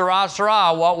 okay,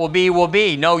 Sarah, what will be, will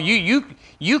be. No,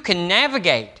 you can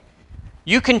navigate.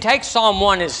 You can take Psalm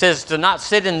 1, it says to not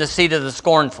sit in the seat of the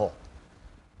scornful.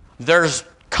 There's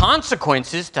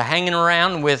consequences to hanging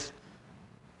around with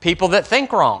people that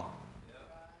think wrong.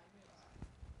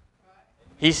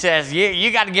 He says,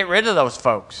 you got to get rid of those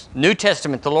folks. New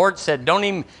Testament, the Lord said, don't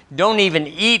even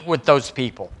eat with those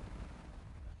people.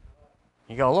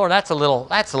 You go, Lord, that's a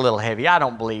little heavy. I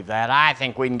don't believe that. I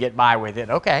think we can get by with it.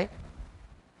 Okay.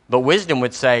 But wisdom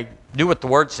would say, do what the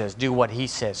Word says. Do what He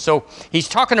says. So he's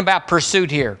talking about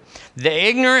pursuit here. The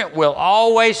ignorant will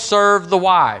always serve the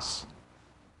wise.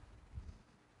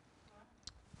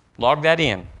 Log that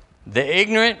in. The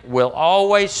ignorant will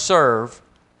always serve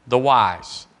the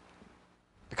wise.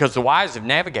 Because the wise have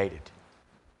navigated.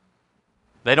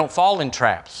 They don't fall in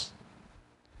traps.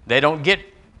 They don't get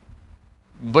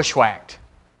bushwhacked.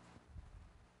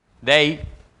 They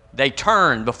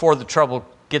turn before the trouble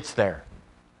gets there.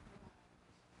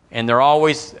 And they're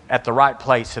always at the right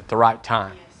place at the right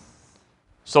time.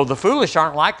 So the foolish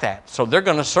aren't like that. So they're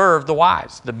going to serve the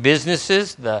wise. The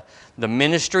businesses, the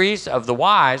ministries of the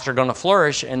wise are going to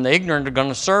flourish, and the ignorant are going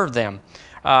to serve them.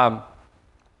 I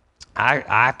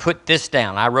put this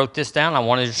down. I wrote this down. I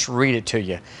want to just read it to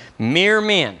you. Mere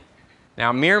men.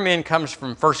 Now, mere men comes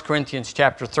from 1 Corinthians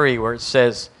chapter 3, where it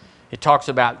says, it talks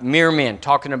about mere men,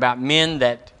 talking about men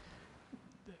that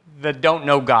don't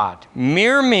know God.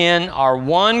 Mere men are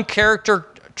one character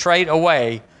trait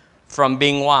away from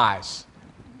being wise.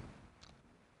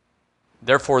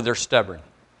 Therefore, they're stubborn.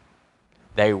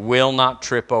 They will not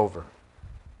trip over.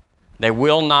 They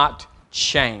will not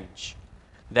change.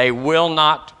 They will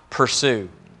not pursue.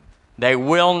 They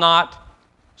will not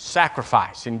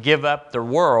sacrifice and give up their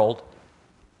world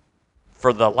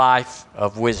for the life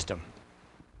of wisdom.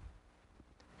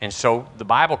 And so the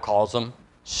Bible calls them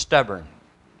stubborn.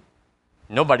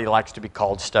 Nobody likes to be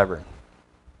called stubborn.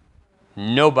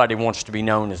 Nobody wants to be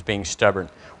known as being stubborn,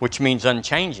 which means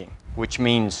unchanging, which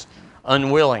means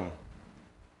unwilling.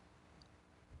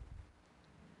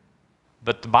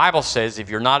 But the Bible says if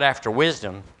you're not after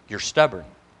wisdom, you're stubborn,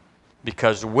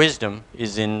 because wisdom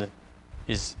is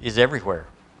everywhere.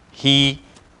 He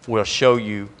will show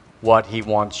you what He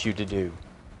wants you to do,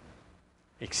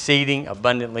 exceeding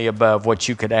abundantly above what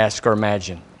you could ask or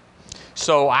imagine.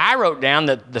 So I wrote down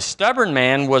that the stubborn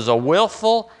man was a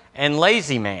willful and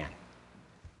lazy man.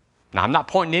 Now, I'm not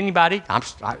pointing to anybody.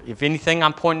 If anything,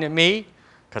 I'm pointing at me,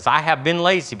 because I have been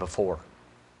lazy before.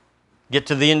 Get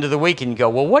to the end of the week and you go,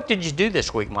 well, what did you do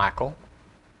this week, Michael?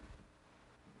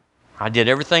 I did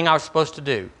everything I was supposed to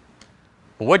do.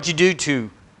 Well, what did you do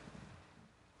to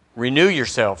renew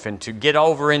yourself and to get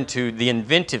over into the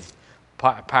inventive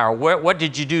power? What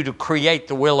did you do to create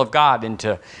the will of God and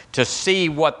to see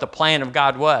what the plan of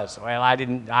God was? Well,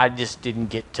 I just didn't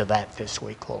get to that this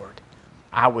week, Lord.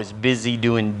 I was busy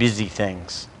doing busy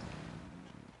things.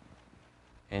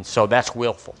 And so that's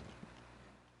willful.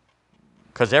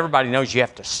 Because everybody knows you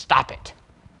have to stop it.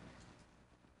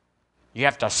 You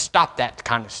have to stop that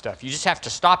kind of stuff. You just have to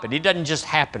stop it. It doesn't just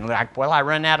happen. Like, well, I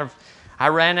ran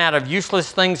out of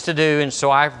useless things to do, and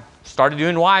so I started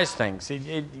doing wise things.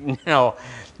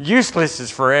 Useless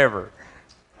is forever.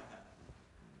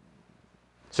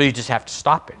 So you just have to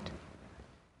stop it.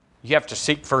 You have to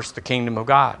seek first the kingdom of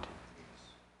God.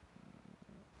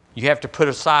 You have to put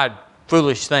aside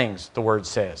foolish things, the Word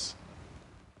says.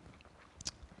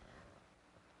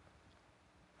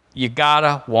 You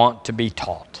gotta want to be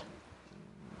taught.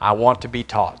 I want to be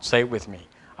taught. Say it with me.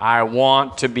 I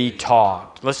want to be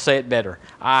taught. Let's say it better.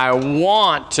 I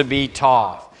want to be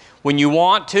taught. When you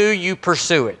want to, you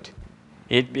pursue it.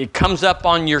 It comes up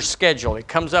on your schedule. It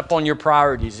comes up on your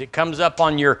priorities. It comes up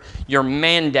on your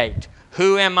mandate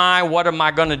Who am I? What am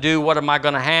I going to do? What am I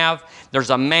going to have? There's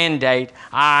a mandate.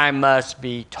 I must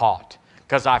be taught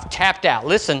because I've tapped out.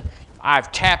 Listen,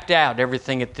 I've tapped out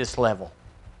everything at this level.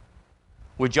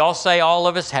 Would y'all say all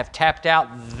of us have tapped out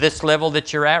this level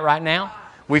that you're at right now?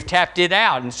 We've tapped it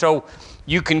out. And so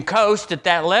you can coast at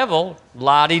that level,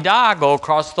 la-di-da, go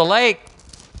across the lake,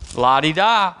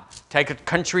 la-di-da, take a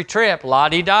country trip,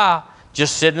 la-di-da,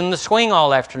 just sit in the swing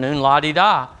all afternoon,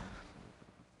 la-di-da.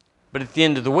 But at the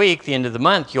end of the week, the end of the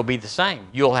month, you'll be the same.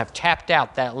 You'll have tapped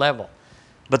out that level.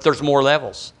 But there's more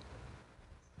levels.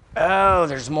 Oh,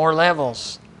 there's more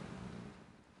levels.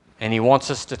 And he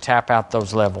wants us to tap out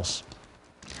those levels.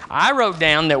 I wrote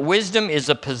down that wisdom is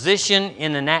a position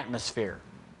in an atmosphere.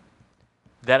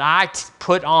 That I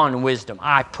put on wisdom.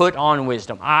 I put on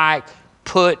wisdom. I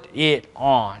put it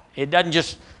on. It doesn't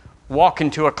just walk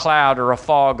into a cloud or a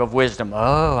fog of wisdom.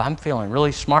 Oh, I'm feeling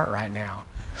really smart right now.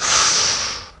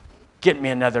 Get me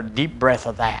another deep breath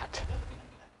of that.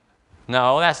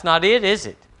 No, that's not it, is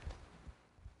it?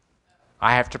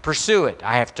 I have to pursue it.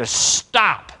 I have to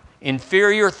stop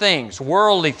inferior things,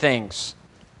 worldly things.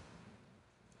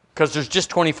 Because there's just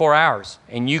 24 hours.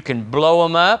 And you can blow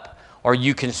them up, or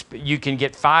you can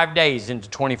get 5 days into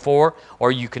 24,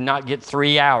 or you cannot get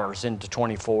 3 hours into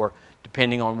 24,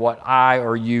 depending on what I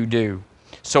or you do.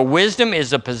 So wisdom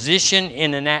is a position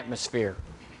in an atmosphere.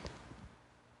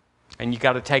 And you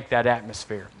got to take that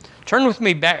atmosphere. Turn with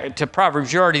me back to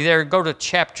Proverbs. You're already there. Go to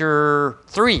chapter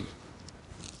 3.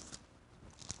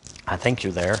 I think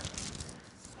you're there.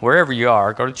 Wherever you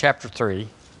are, go to chapter 3.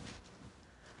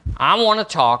 I want to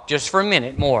talk just for a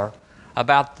minute more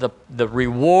about the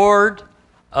reward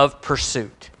of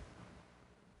pursuit.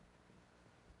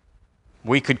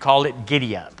 We could call it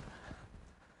giddy up.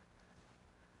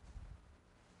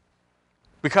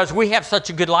 Because we have such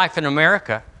a good life in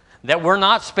America that we're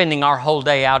not spending our whole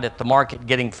day out at the market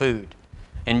getting food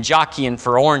and jockeying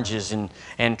for oranges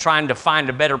and trying to find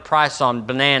a better price on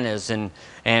bananas and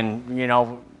you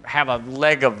know, have a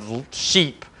leg of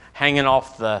sheep hanging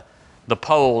off the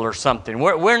pole or something.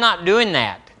 We're not doing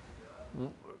that.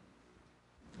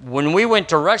 When we went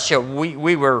to Russia,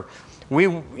 we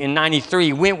in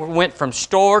 '93 went from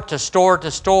store to store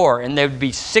to store, and there'd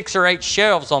be 6 or 8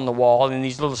 shelves on the wall in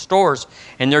these little stores,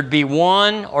 and there'd be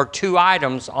 1 or 2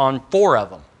 items on 4 of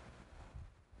them.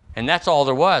 And that's all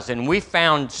there was. And we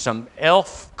found some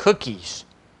elf cookies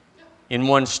in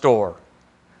one store.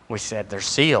 We said, they're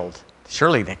sealed.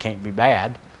 Surely they can't be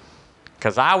bad.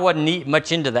 Because I wasn't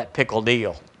much into that pickle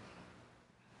deal.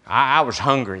 I was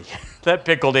hungry. That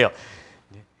pickle deal.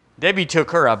 Debbie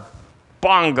took her a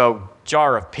bongo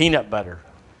jar of peanut butter,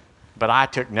 but I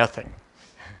took nothing.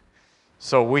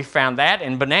 So we found that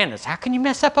and bananas. How can you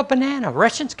mess up a banana?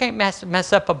 Russians can't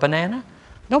mess up a banana.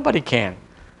 Nobody can.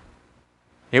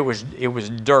 It was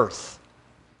dearth.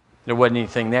 There wasn't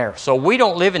anything there. So we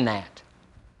don't live in that.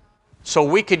 So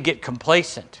we could get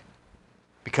complacent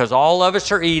because all of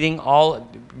us are eating,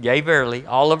 yea verily,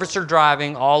 all of us are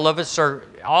driving, all of us are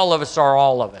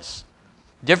all of us.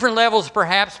 Different levels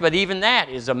perhaps, but even that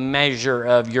is a measure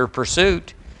of your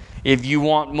pursuit. If you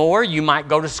want more, you might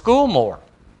go to school more.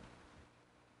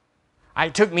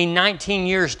 It took me 19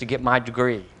 years to get my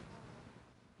degree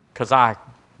because I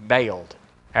bailed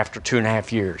after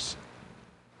 2.5 years.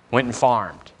 Went and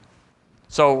farmed.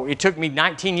 So it took me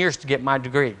 19 years to get my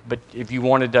degree. But if you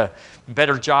wanted a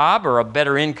better job or a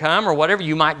better income or whatever,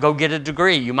 you might go get a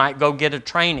degree. You might go get a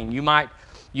training. You might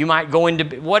go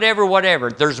into whatever.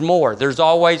 There's more. There's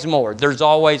always more. There's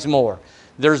always more.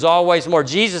 There's always more.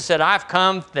 Jesus said, I've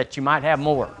come that you might have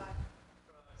more.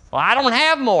 Well, I don't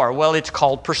have more. Well, it's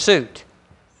called pursuit.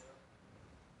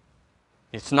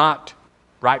 It's not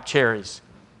ripe cherries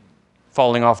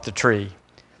falling off the tree.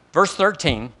 Verse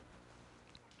 13,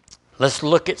 let's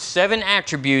look at 7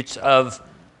 attributes of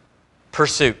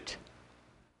pursuit.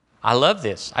 I love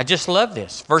this. I just love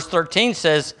this. Verse 13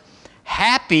 says,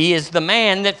 happy is the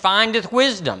man that findeth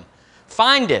wisdom.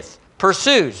 Findeth,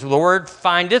 pursues. The word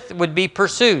findeth would be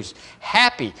pursues.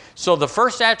 Happy. So the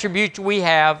first attribute we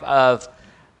have of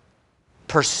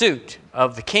pursuit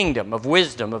of the kingdom, of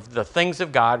wisdom, of the things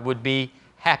of God would be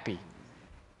happy.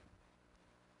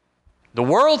 The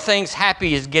world thinks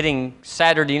happy is getting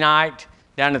Saturday night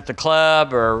down at the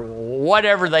club or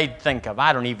whatever they think of.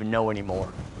 I don't even know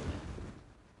anymore.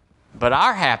 But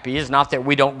our happy is not that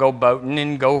we don't go boating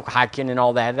and go hiking and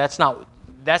all that. That's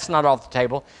not off the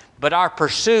table. But our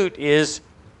pursuit is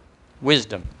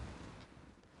wisdom.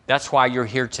 That's why you're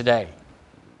here today.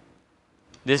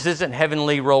 This isn't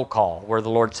heavenly roll call where the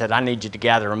Lord said, I need you to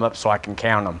gather them up so I can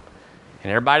count them. And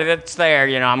everybody that's there,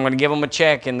 I'm going to give them a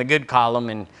check in the good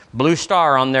column and blue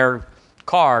star on their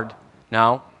card.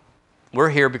 No. We're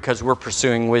here because we're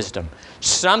pursuing wisdom.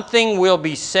 Something will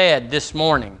be said this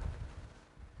morning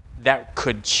that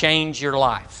could change your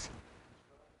life.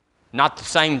 Not the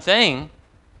same thing.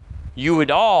 We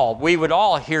would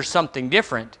all hear something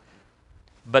different.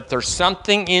 But there's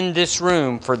something in this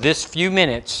room for this few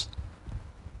minutes,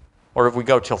 or if we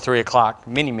go till 3 o'clock,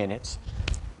 many minutes,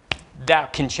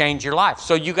 that can change your life.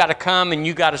 So you got to come and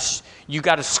you got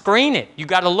to screen it. You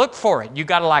got to look for it. You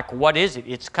got to what is it?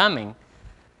 It's coming.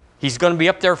 He's going to be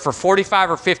up there for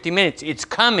 45 or 50 minutes. It's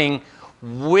coming.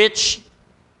 What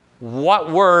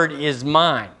word is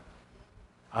mine?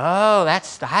 Oh,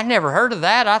 I never heard of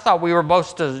that. I thought we were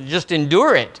supposed to just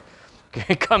endure it.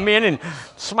 Come in and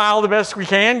smile the best we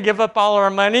can, give up all our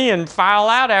money, and file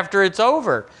out after it's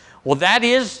over. Well, that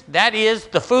is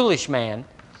the foolish man.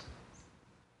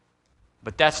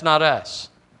 But that's not us.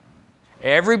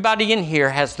 Everybody in here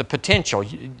has the potential.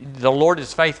 The Lord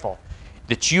is faithful.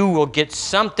 That you will get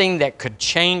something that could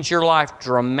change your life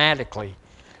dramatically.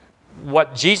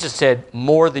 What Jesus said,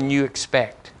 more than you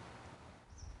expect.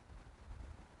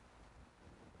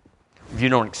 If you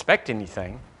don't expect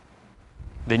anything,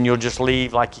 then you'll just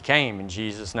leave like you came in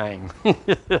Jesus' name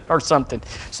or something.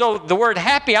 So the word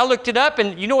happy, I looked it up,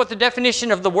 and you know what the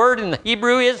definition of the word in the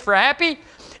Hebrew is for happy?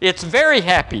 It's very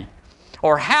happy,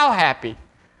 or how happy.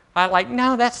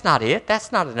 No, that's not it.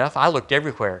 That's not enough. I looked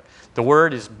everywhere. The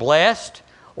word is blessed,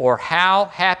 or how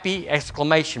happy,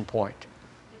 exclamation point.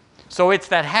 So it's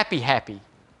that happy.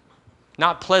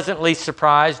 Not pleasantly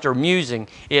surprised or musing.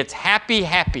 It's happy.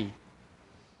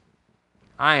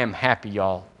 I am happy,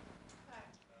 y'all.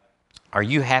 Are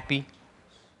you happy?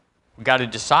 We've got to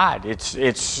decide.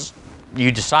 You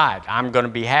decide. I'm going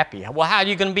to be happy. Well, how are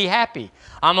you going to be happy?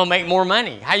 I'm going to make more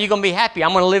money. How are you going to be happy?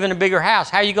 I'm going to live in a bigger house.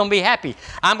 How are you going to be happy?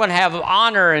 I'm going to have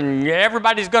honor, and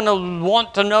everybody's going to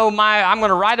want to know I'm going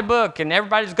to write a book, and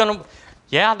everybody's going to...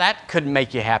 Yeah, that could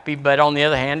make you happy, but on the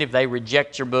other hand, if they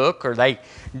reject your book, or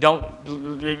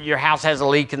your house has a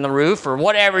leak in the roof, or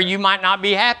whatever, you might not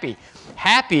be happy.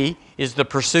 Happy is the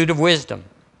pursuit of wisdom.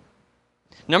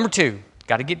 Number 2,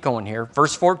 got to get going here.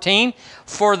 Verse 14,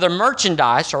 for the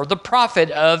merchandise or the profit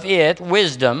of it,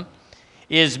 wisdom,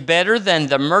 is better than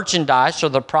the merchandise or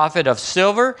the profit of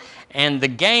silver, and the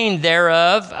gain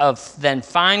thereof than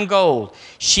fine gold.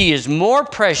 She is more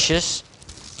precious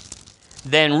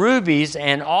than rubies,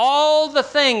 and all the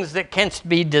things that canst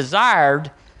be desired,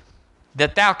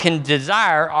 that thou can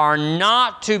desire, are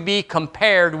not to be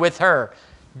compared with her.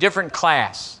 Different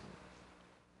class.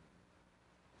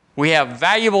 We have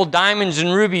valuable diamonds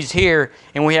and rubies here,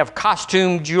 and we have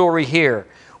costume jewelry here.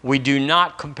 We do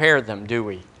not compare them, do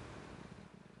we?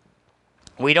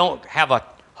 We don't have a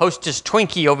Hostess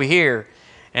Twinkie over here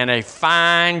and a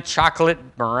fine chocolate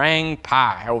meringue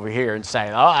pie over here and say,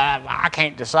 oh, I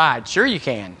can't decide. Sure you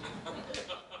can.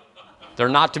 They're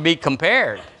not to be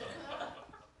compared.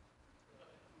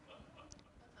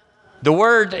 The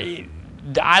word,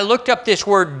 I looked up this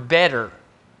word better.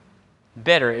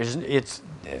 Better,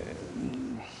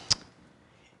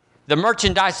 the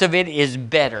merchandise of it is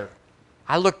better.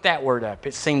 I looked that word up.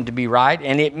 It seemed to be right.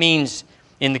 And it means,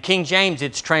 in the King James,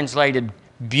 it's translated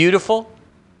beautiful,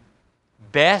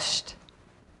 best,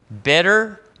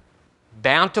 better,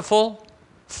 bountiful,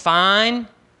 fine,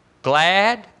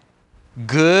 glad,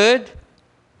 good,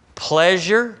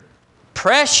 pleasure,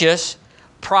 precious,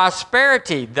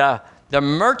 prosperity. The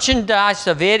merchandise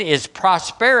of it is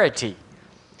prosperity.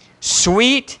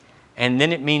 Sweet, and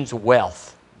then it means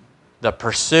wealth. The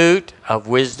pursuit of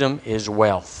wisdom is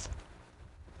wealth.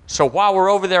 So while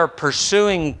we're over there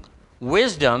pursuing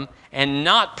wisdom and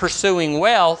not pursuing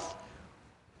wealth,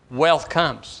 wealth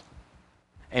comes.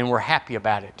 And we're happy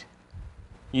about it.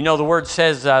 You know, the word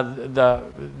says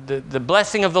the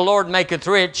blessing of the Lord maketh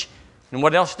rich. And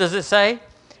what else does it say?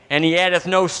 And he addeth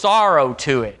no sorrow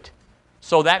to it.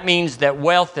 So that means that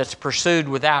wealth that's pursued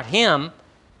without him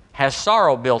has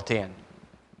sorrow built in.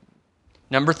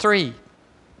 Number 3.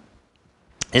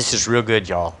 This is real good,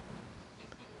 y'all.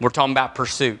 We're talking about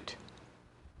pursuit.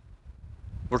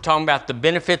 We're talking about the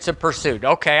benefits of pursuit.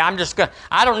 Okay,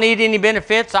 I don't need any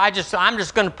benefits. I'm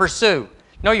just going to pursue.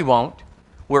 No, you won't.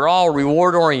 We're all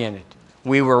reward oriented.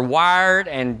 We were wired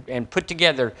and put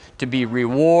together to be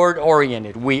reward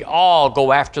oriented. We all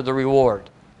go after the reward.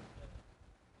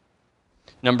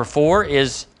 Number 4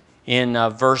 is in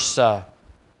number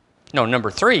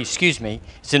 3, excuse me.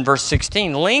 It's in verse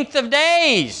 16. Length of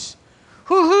days.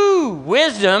 Woo-hoo!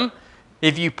 Wisdom,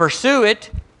 if you pursue it.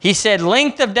 He said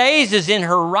length of days is in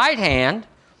her right hand.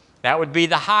 That would be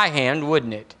the high hand,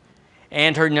 wouldn't it?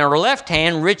 And in her left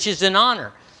hand, riches and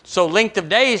honor. So length of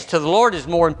days to the Lord is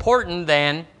more important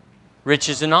than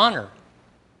riches and honor.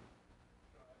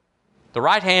 The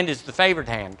right hand is the favored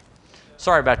hand.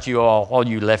 Sorry about you all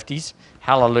you lefties.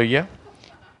 Hallelujah.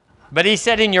 But he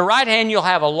said, in your right hand you'll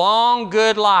have a long,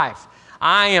 good life.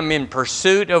 I am in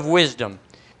pursuit of wisdom.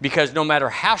 Because no matter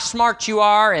how smart you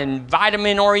are and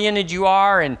vitamin-oriented you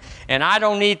are, and I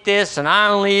don't eat this and I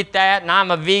only eat that, and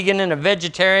I'm a vegan and a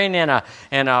vegetarian and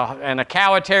a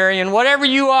cowitarian, whatever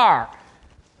you are,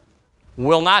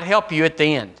 will not help you at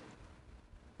the end,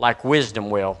 like wisdom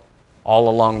will all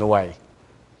along the way.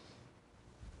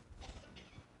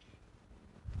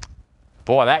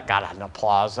 Boy, that got an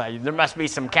applause. There must be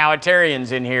some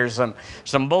cowitarians in here,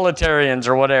 some bulletarians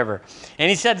or whatever. And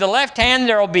he said, the left hand,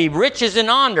 there will be riches and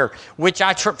honor, which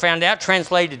I found out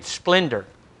translated splendor.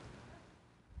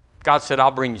 God said,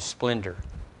 I'll bring you splendor.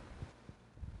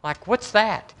 Like, what's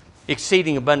that?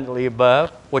 Exceeding abundantly above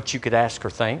what you could ask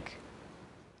or think.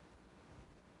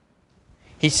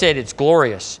 He said it's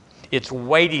glorious. It's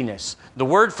weightiness. The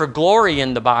word for glory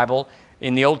in the Bible,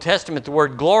 in the Old Testament, the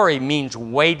word glory means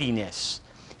weightiness.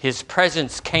 His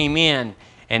presence came in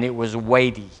and it was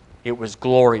weighty. It was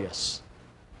glorious.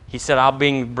 He said, I'll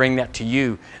bring that to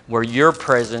you where your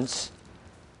presence,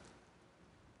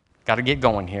 got to get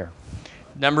going here.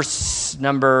 Number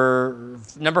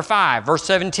 5, verse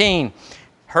 17.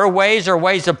 Her ways are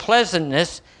ways of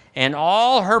pleasantness, and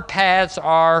all her paths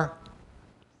are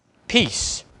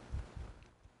peace.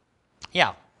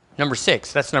 Yeah, number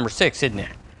 6. That's number 6, isn't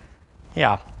it?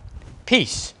 Yeah,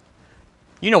 peace.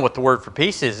 You know what the word for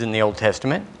peace is in the Old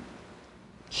Testament.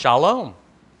 Shalom.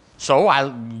 So I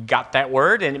got that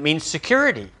word, and it means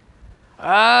security.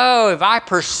 Oh, if I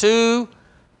pursue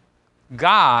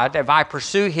God, if I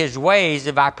pursue His ways,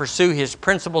 if I pursue His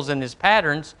principles and His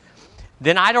patterns,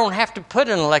 then I don't have to put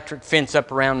an electric fence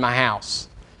up around my house.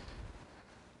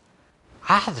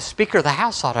 The Speaker of the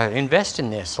House ought to invest in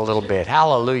this a little bit.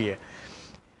 Hallelujah.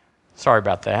 Sorry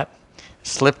about that.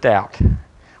 Slipped out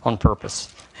on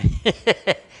purpose.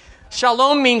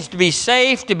 Shalom means to be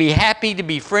safe, to be happy, to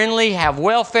be friendly, have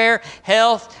welfare,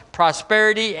 health,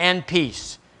 prosperity, and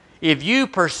peace. If you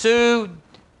pursue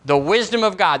the wisdom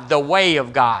of God, the way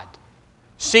of God,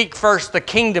 seek first the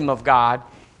kingdom of God,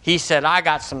 He said, I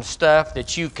got some stuff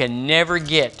that you can never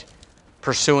get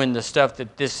pursuing the stuff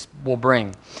that this will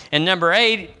bring. And number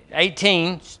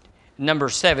 18,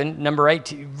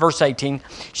 verse 18,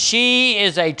 she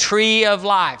is a tree of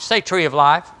life. Say tree of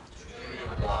life.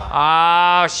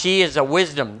 She is a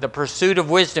wisdom. The pursuit of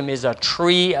wisdom is a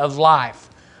tree of life.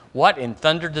 What in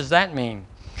thunder does that mean?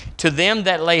 To them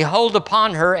that lay hold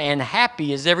upon her, and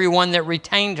happy is everyone that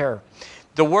retained her.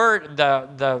 The word,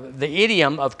 the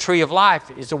idiom of tree of life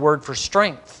is a word for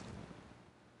strength.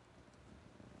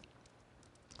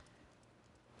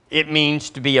 It means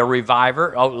to be a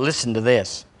reviver. Oh, listen to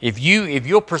this. If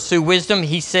you'll pursue wisdom,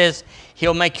 He says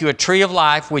He'll make you a tree of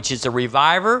life, which is a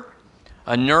reviver,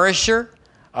 a nourisher,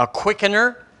 a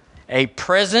quickener, a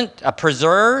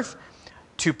preserve,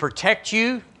 to protect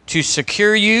you, to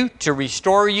secure you, to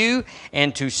restore you,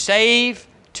 and to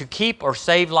keep or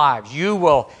save lives. You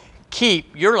will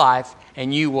keep your life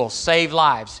and you will save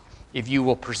lives if you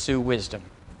will pursue wisdom.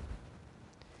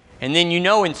 And then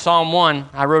in Psalm 1,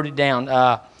 I wrote it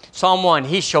down, Psalm 1,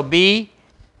 He shall be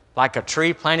like a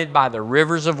tree planted by the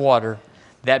rivers of water,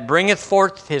 that bringeth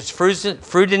forth his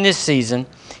fruit in his season.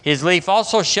 His leaf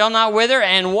also shall not wither,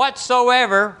 and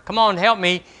whatsoever, come on, help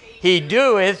me, he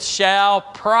doeth shall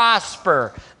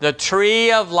prosper. The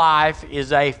tree of life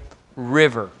is a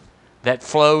river that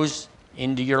flows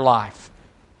into your life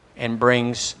and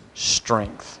brings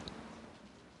strength.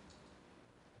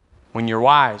 When you're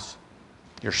wise,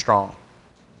 you're strong.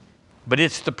 But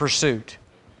it's the pursuit.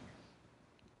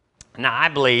 Now, I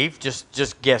believe,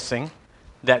 just guessing,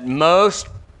 that most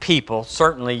people,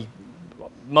 certainly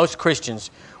most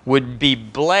Christians, would be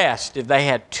blessed if they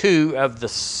had 2 of the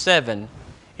 7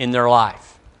 in their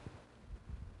life.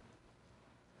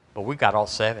 But we got all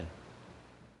 7.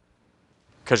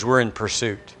 Because we're in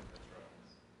pursuit.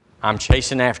 I'm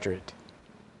chasing after it.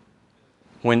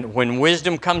 When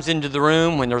wisdom comes into the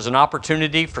room, when there's an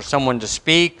opportunity for someone to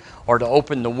speak or to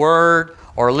open the Word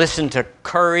or listen to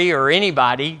Curry or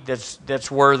anybody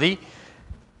that's worthy,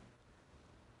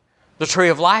 the tree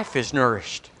of life is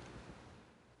nourished.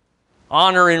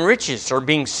 Honor and riches are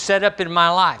being set up in my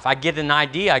life. I get an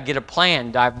idea, I get a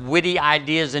plan, witty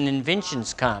ideas and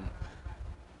inventions come.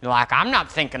 You're like, I'm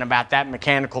not thinking about that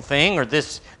mechanical thing or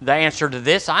the answer to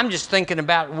this. I'm just thinking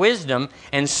about wisdom,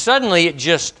 and suddenly it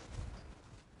just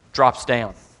drops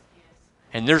down.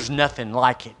 And there's nothing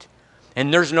like it.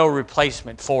 And there's no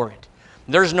replacement for it.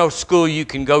 There's no school you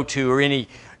can go to or any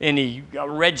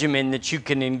regimen that you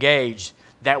can engage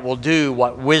that will do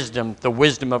what wisdom, the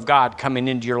wisdom of God coming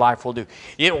into your life will do.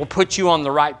 It will put you on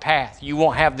the right path. You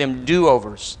won't have them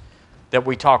do-overs that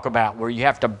we talk about, where you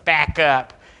have to back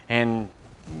up and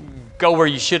go where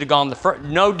you should have gone the first.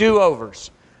 No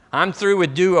do-overs. I'm through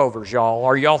with do-overs, y'all.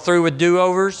 Are y'all through with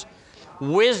do-overs?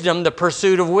 Wisdom, the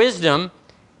pursuit of wisdom,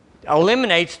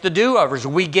 eliminates the do-overs.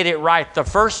 We get it right the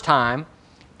first time,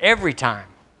 every time.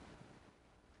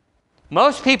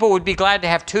 Most people would be glad to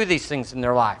have two of these things in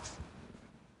their life,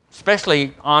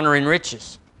 especially honor and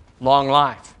riches, long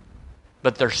life.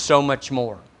 But there's so much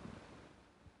more.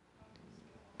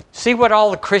 See what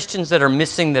all the Christians that are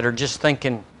missing, that are just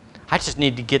thinking, I just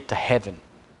need to get to heaven.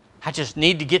 I just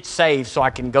need to get saved so I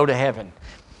can go to heaven.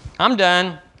 I'm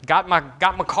done. Got my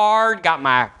card, got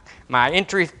my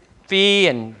entry fee,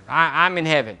 and I'm in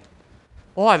heaven.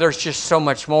 Boy, there's just so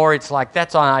much more. It's like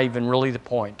that's not even really the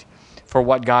point for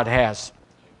what God has.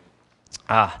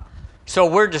 So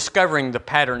we're discovering the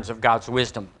patterns of God's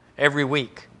wisdom every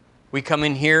week. We come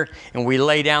in here and we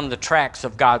lay down the tracks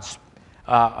of God's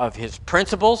of His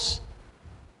principles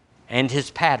and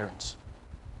His patterns.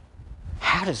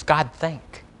 How does God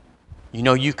think? You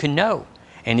know, you can know.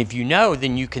 And if you know,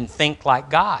 then you can think like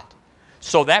God.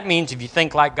 So that means if you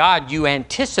think like God, you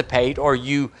anticipate, or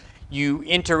you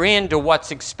enter into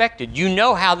what's expected. You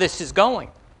know how this is going.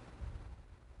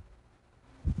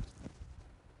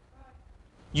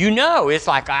 You know, it's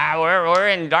like, we're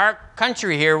in dark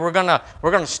country here. We're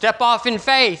gonna step off in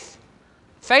faith.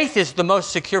 Faith is the most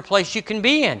secure place you can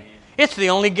be in. It's the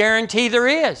only guarantee there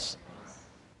is.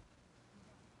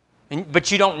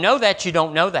 But you don't know that. You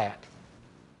don't know that.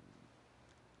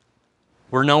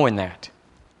 We're knowing that.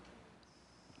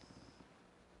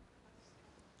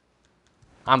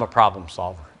 I'm a problem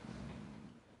solver.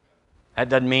 That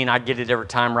doesn't mean I get it every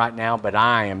time right now, but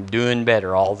I am doing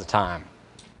better all the time.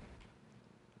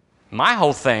 My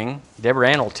whole thing,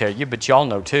 Deborah Ann will tell you, but y'all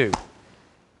know too,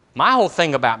 my whole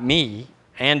thing about me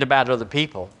and about other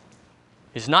people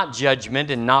is not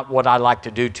judgment and not what I like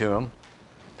to do to them.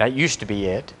 That used to be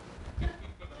it.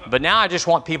 But now I just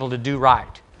want people to do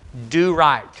right. Do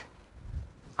right.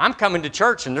 I'm coming to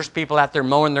church and there's people out there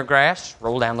mowing their grass.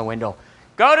 Roll down the window.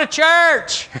 Go to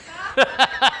church!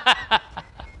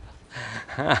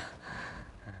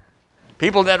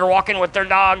 People that are walking with their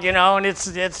dog, you know, and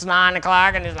it's 9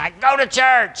 o'clock and it's like, go to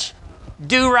church!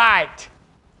 Do right.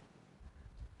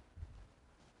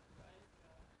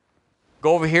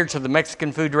 Go over here to the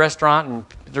Mexican food restaurant and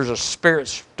there's a spirit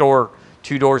store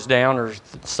 2 doors down or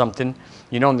something,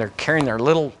 you know, and they're carrying their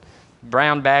little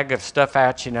brown bag of stuff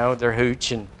out, you know, their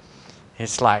hooch, and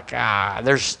it's like,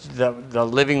 there's the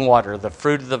living water, the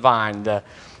fruit of the vine.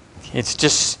 It's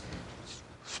just,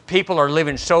 people are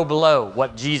living so below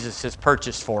what Jesus has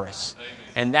purchased for us. Amen.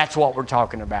 And that's what we're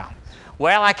talking about.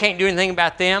 Well, I can't do anything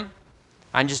about them.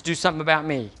 I can just do something about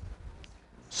me.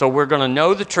 So we're going to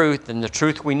know the truth, and the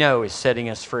truth we know is setting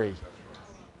us free.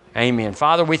 Amen.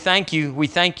 Father, we thank you. We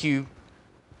thank you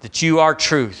that you are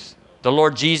truth. The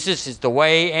Lord Jesus is the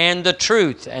way and the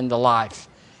truth and the life.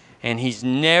 And He's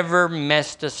never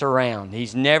messed us around.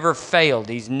 He's never failed.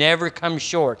 He's never come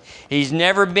short. He's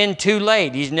never been too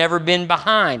late. He's never been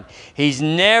behind. He's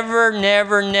never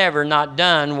not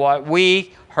done what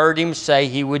we heard Him say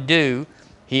He would do.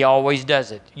 He always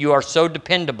does it. You are so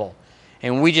dependable.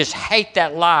 And we just hate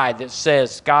that lie that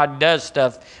says God does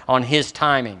stuff on His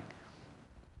timing.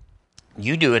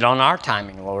 You do it on our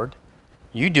timing, Lord.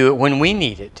 You do it when we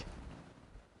need it.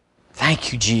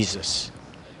 Thank you, Jesus.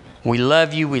 We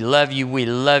love you, we love you, we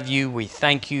love you. We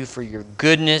thank you for your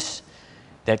goodness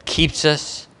that keeps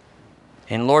us.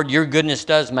 And Lord, your goodness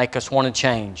does make us want to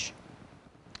change.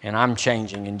 And I'm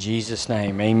changing in Jesus'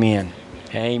 name. Amen.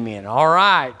 Amen. All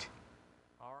right.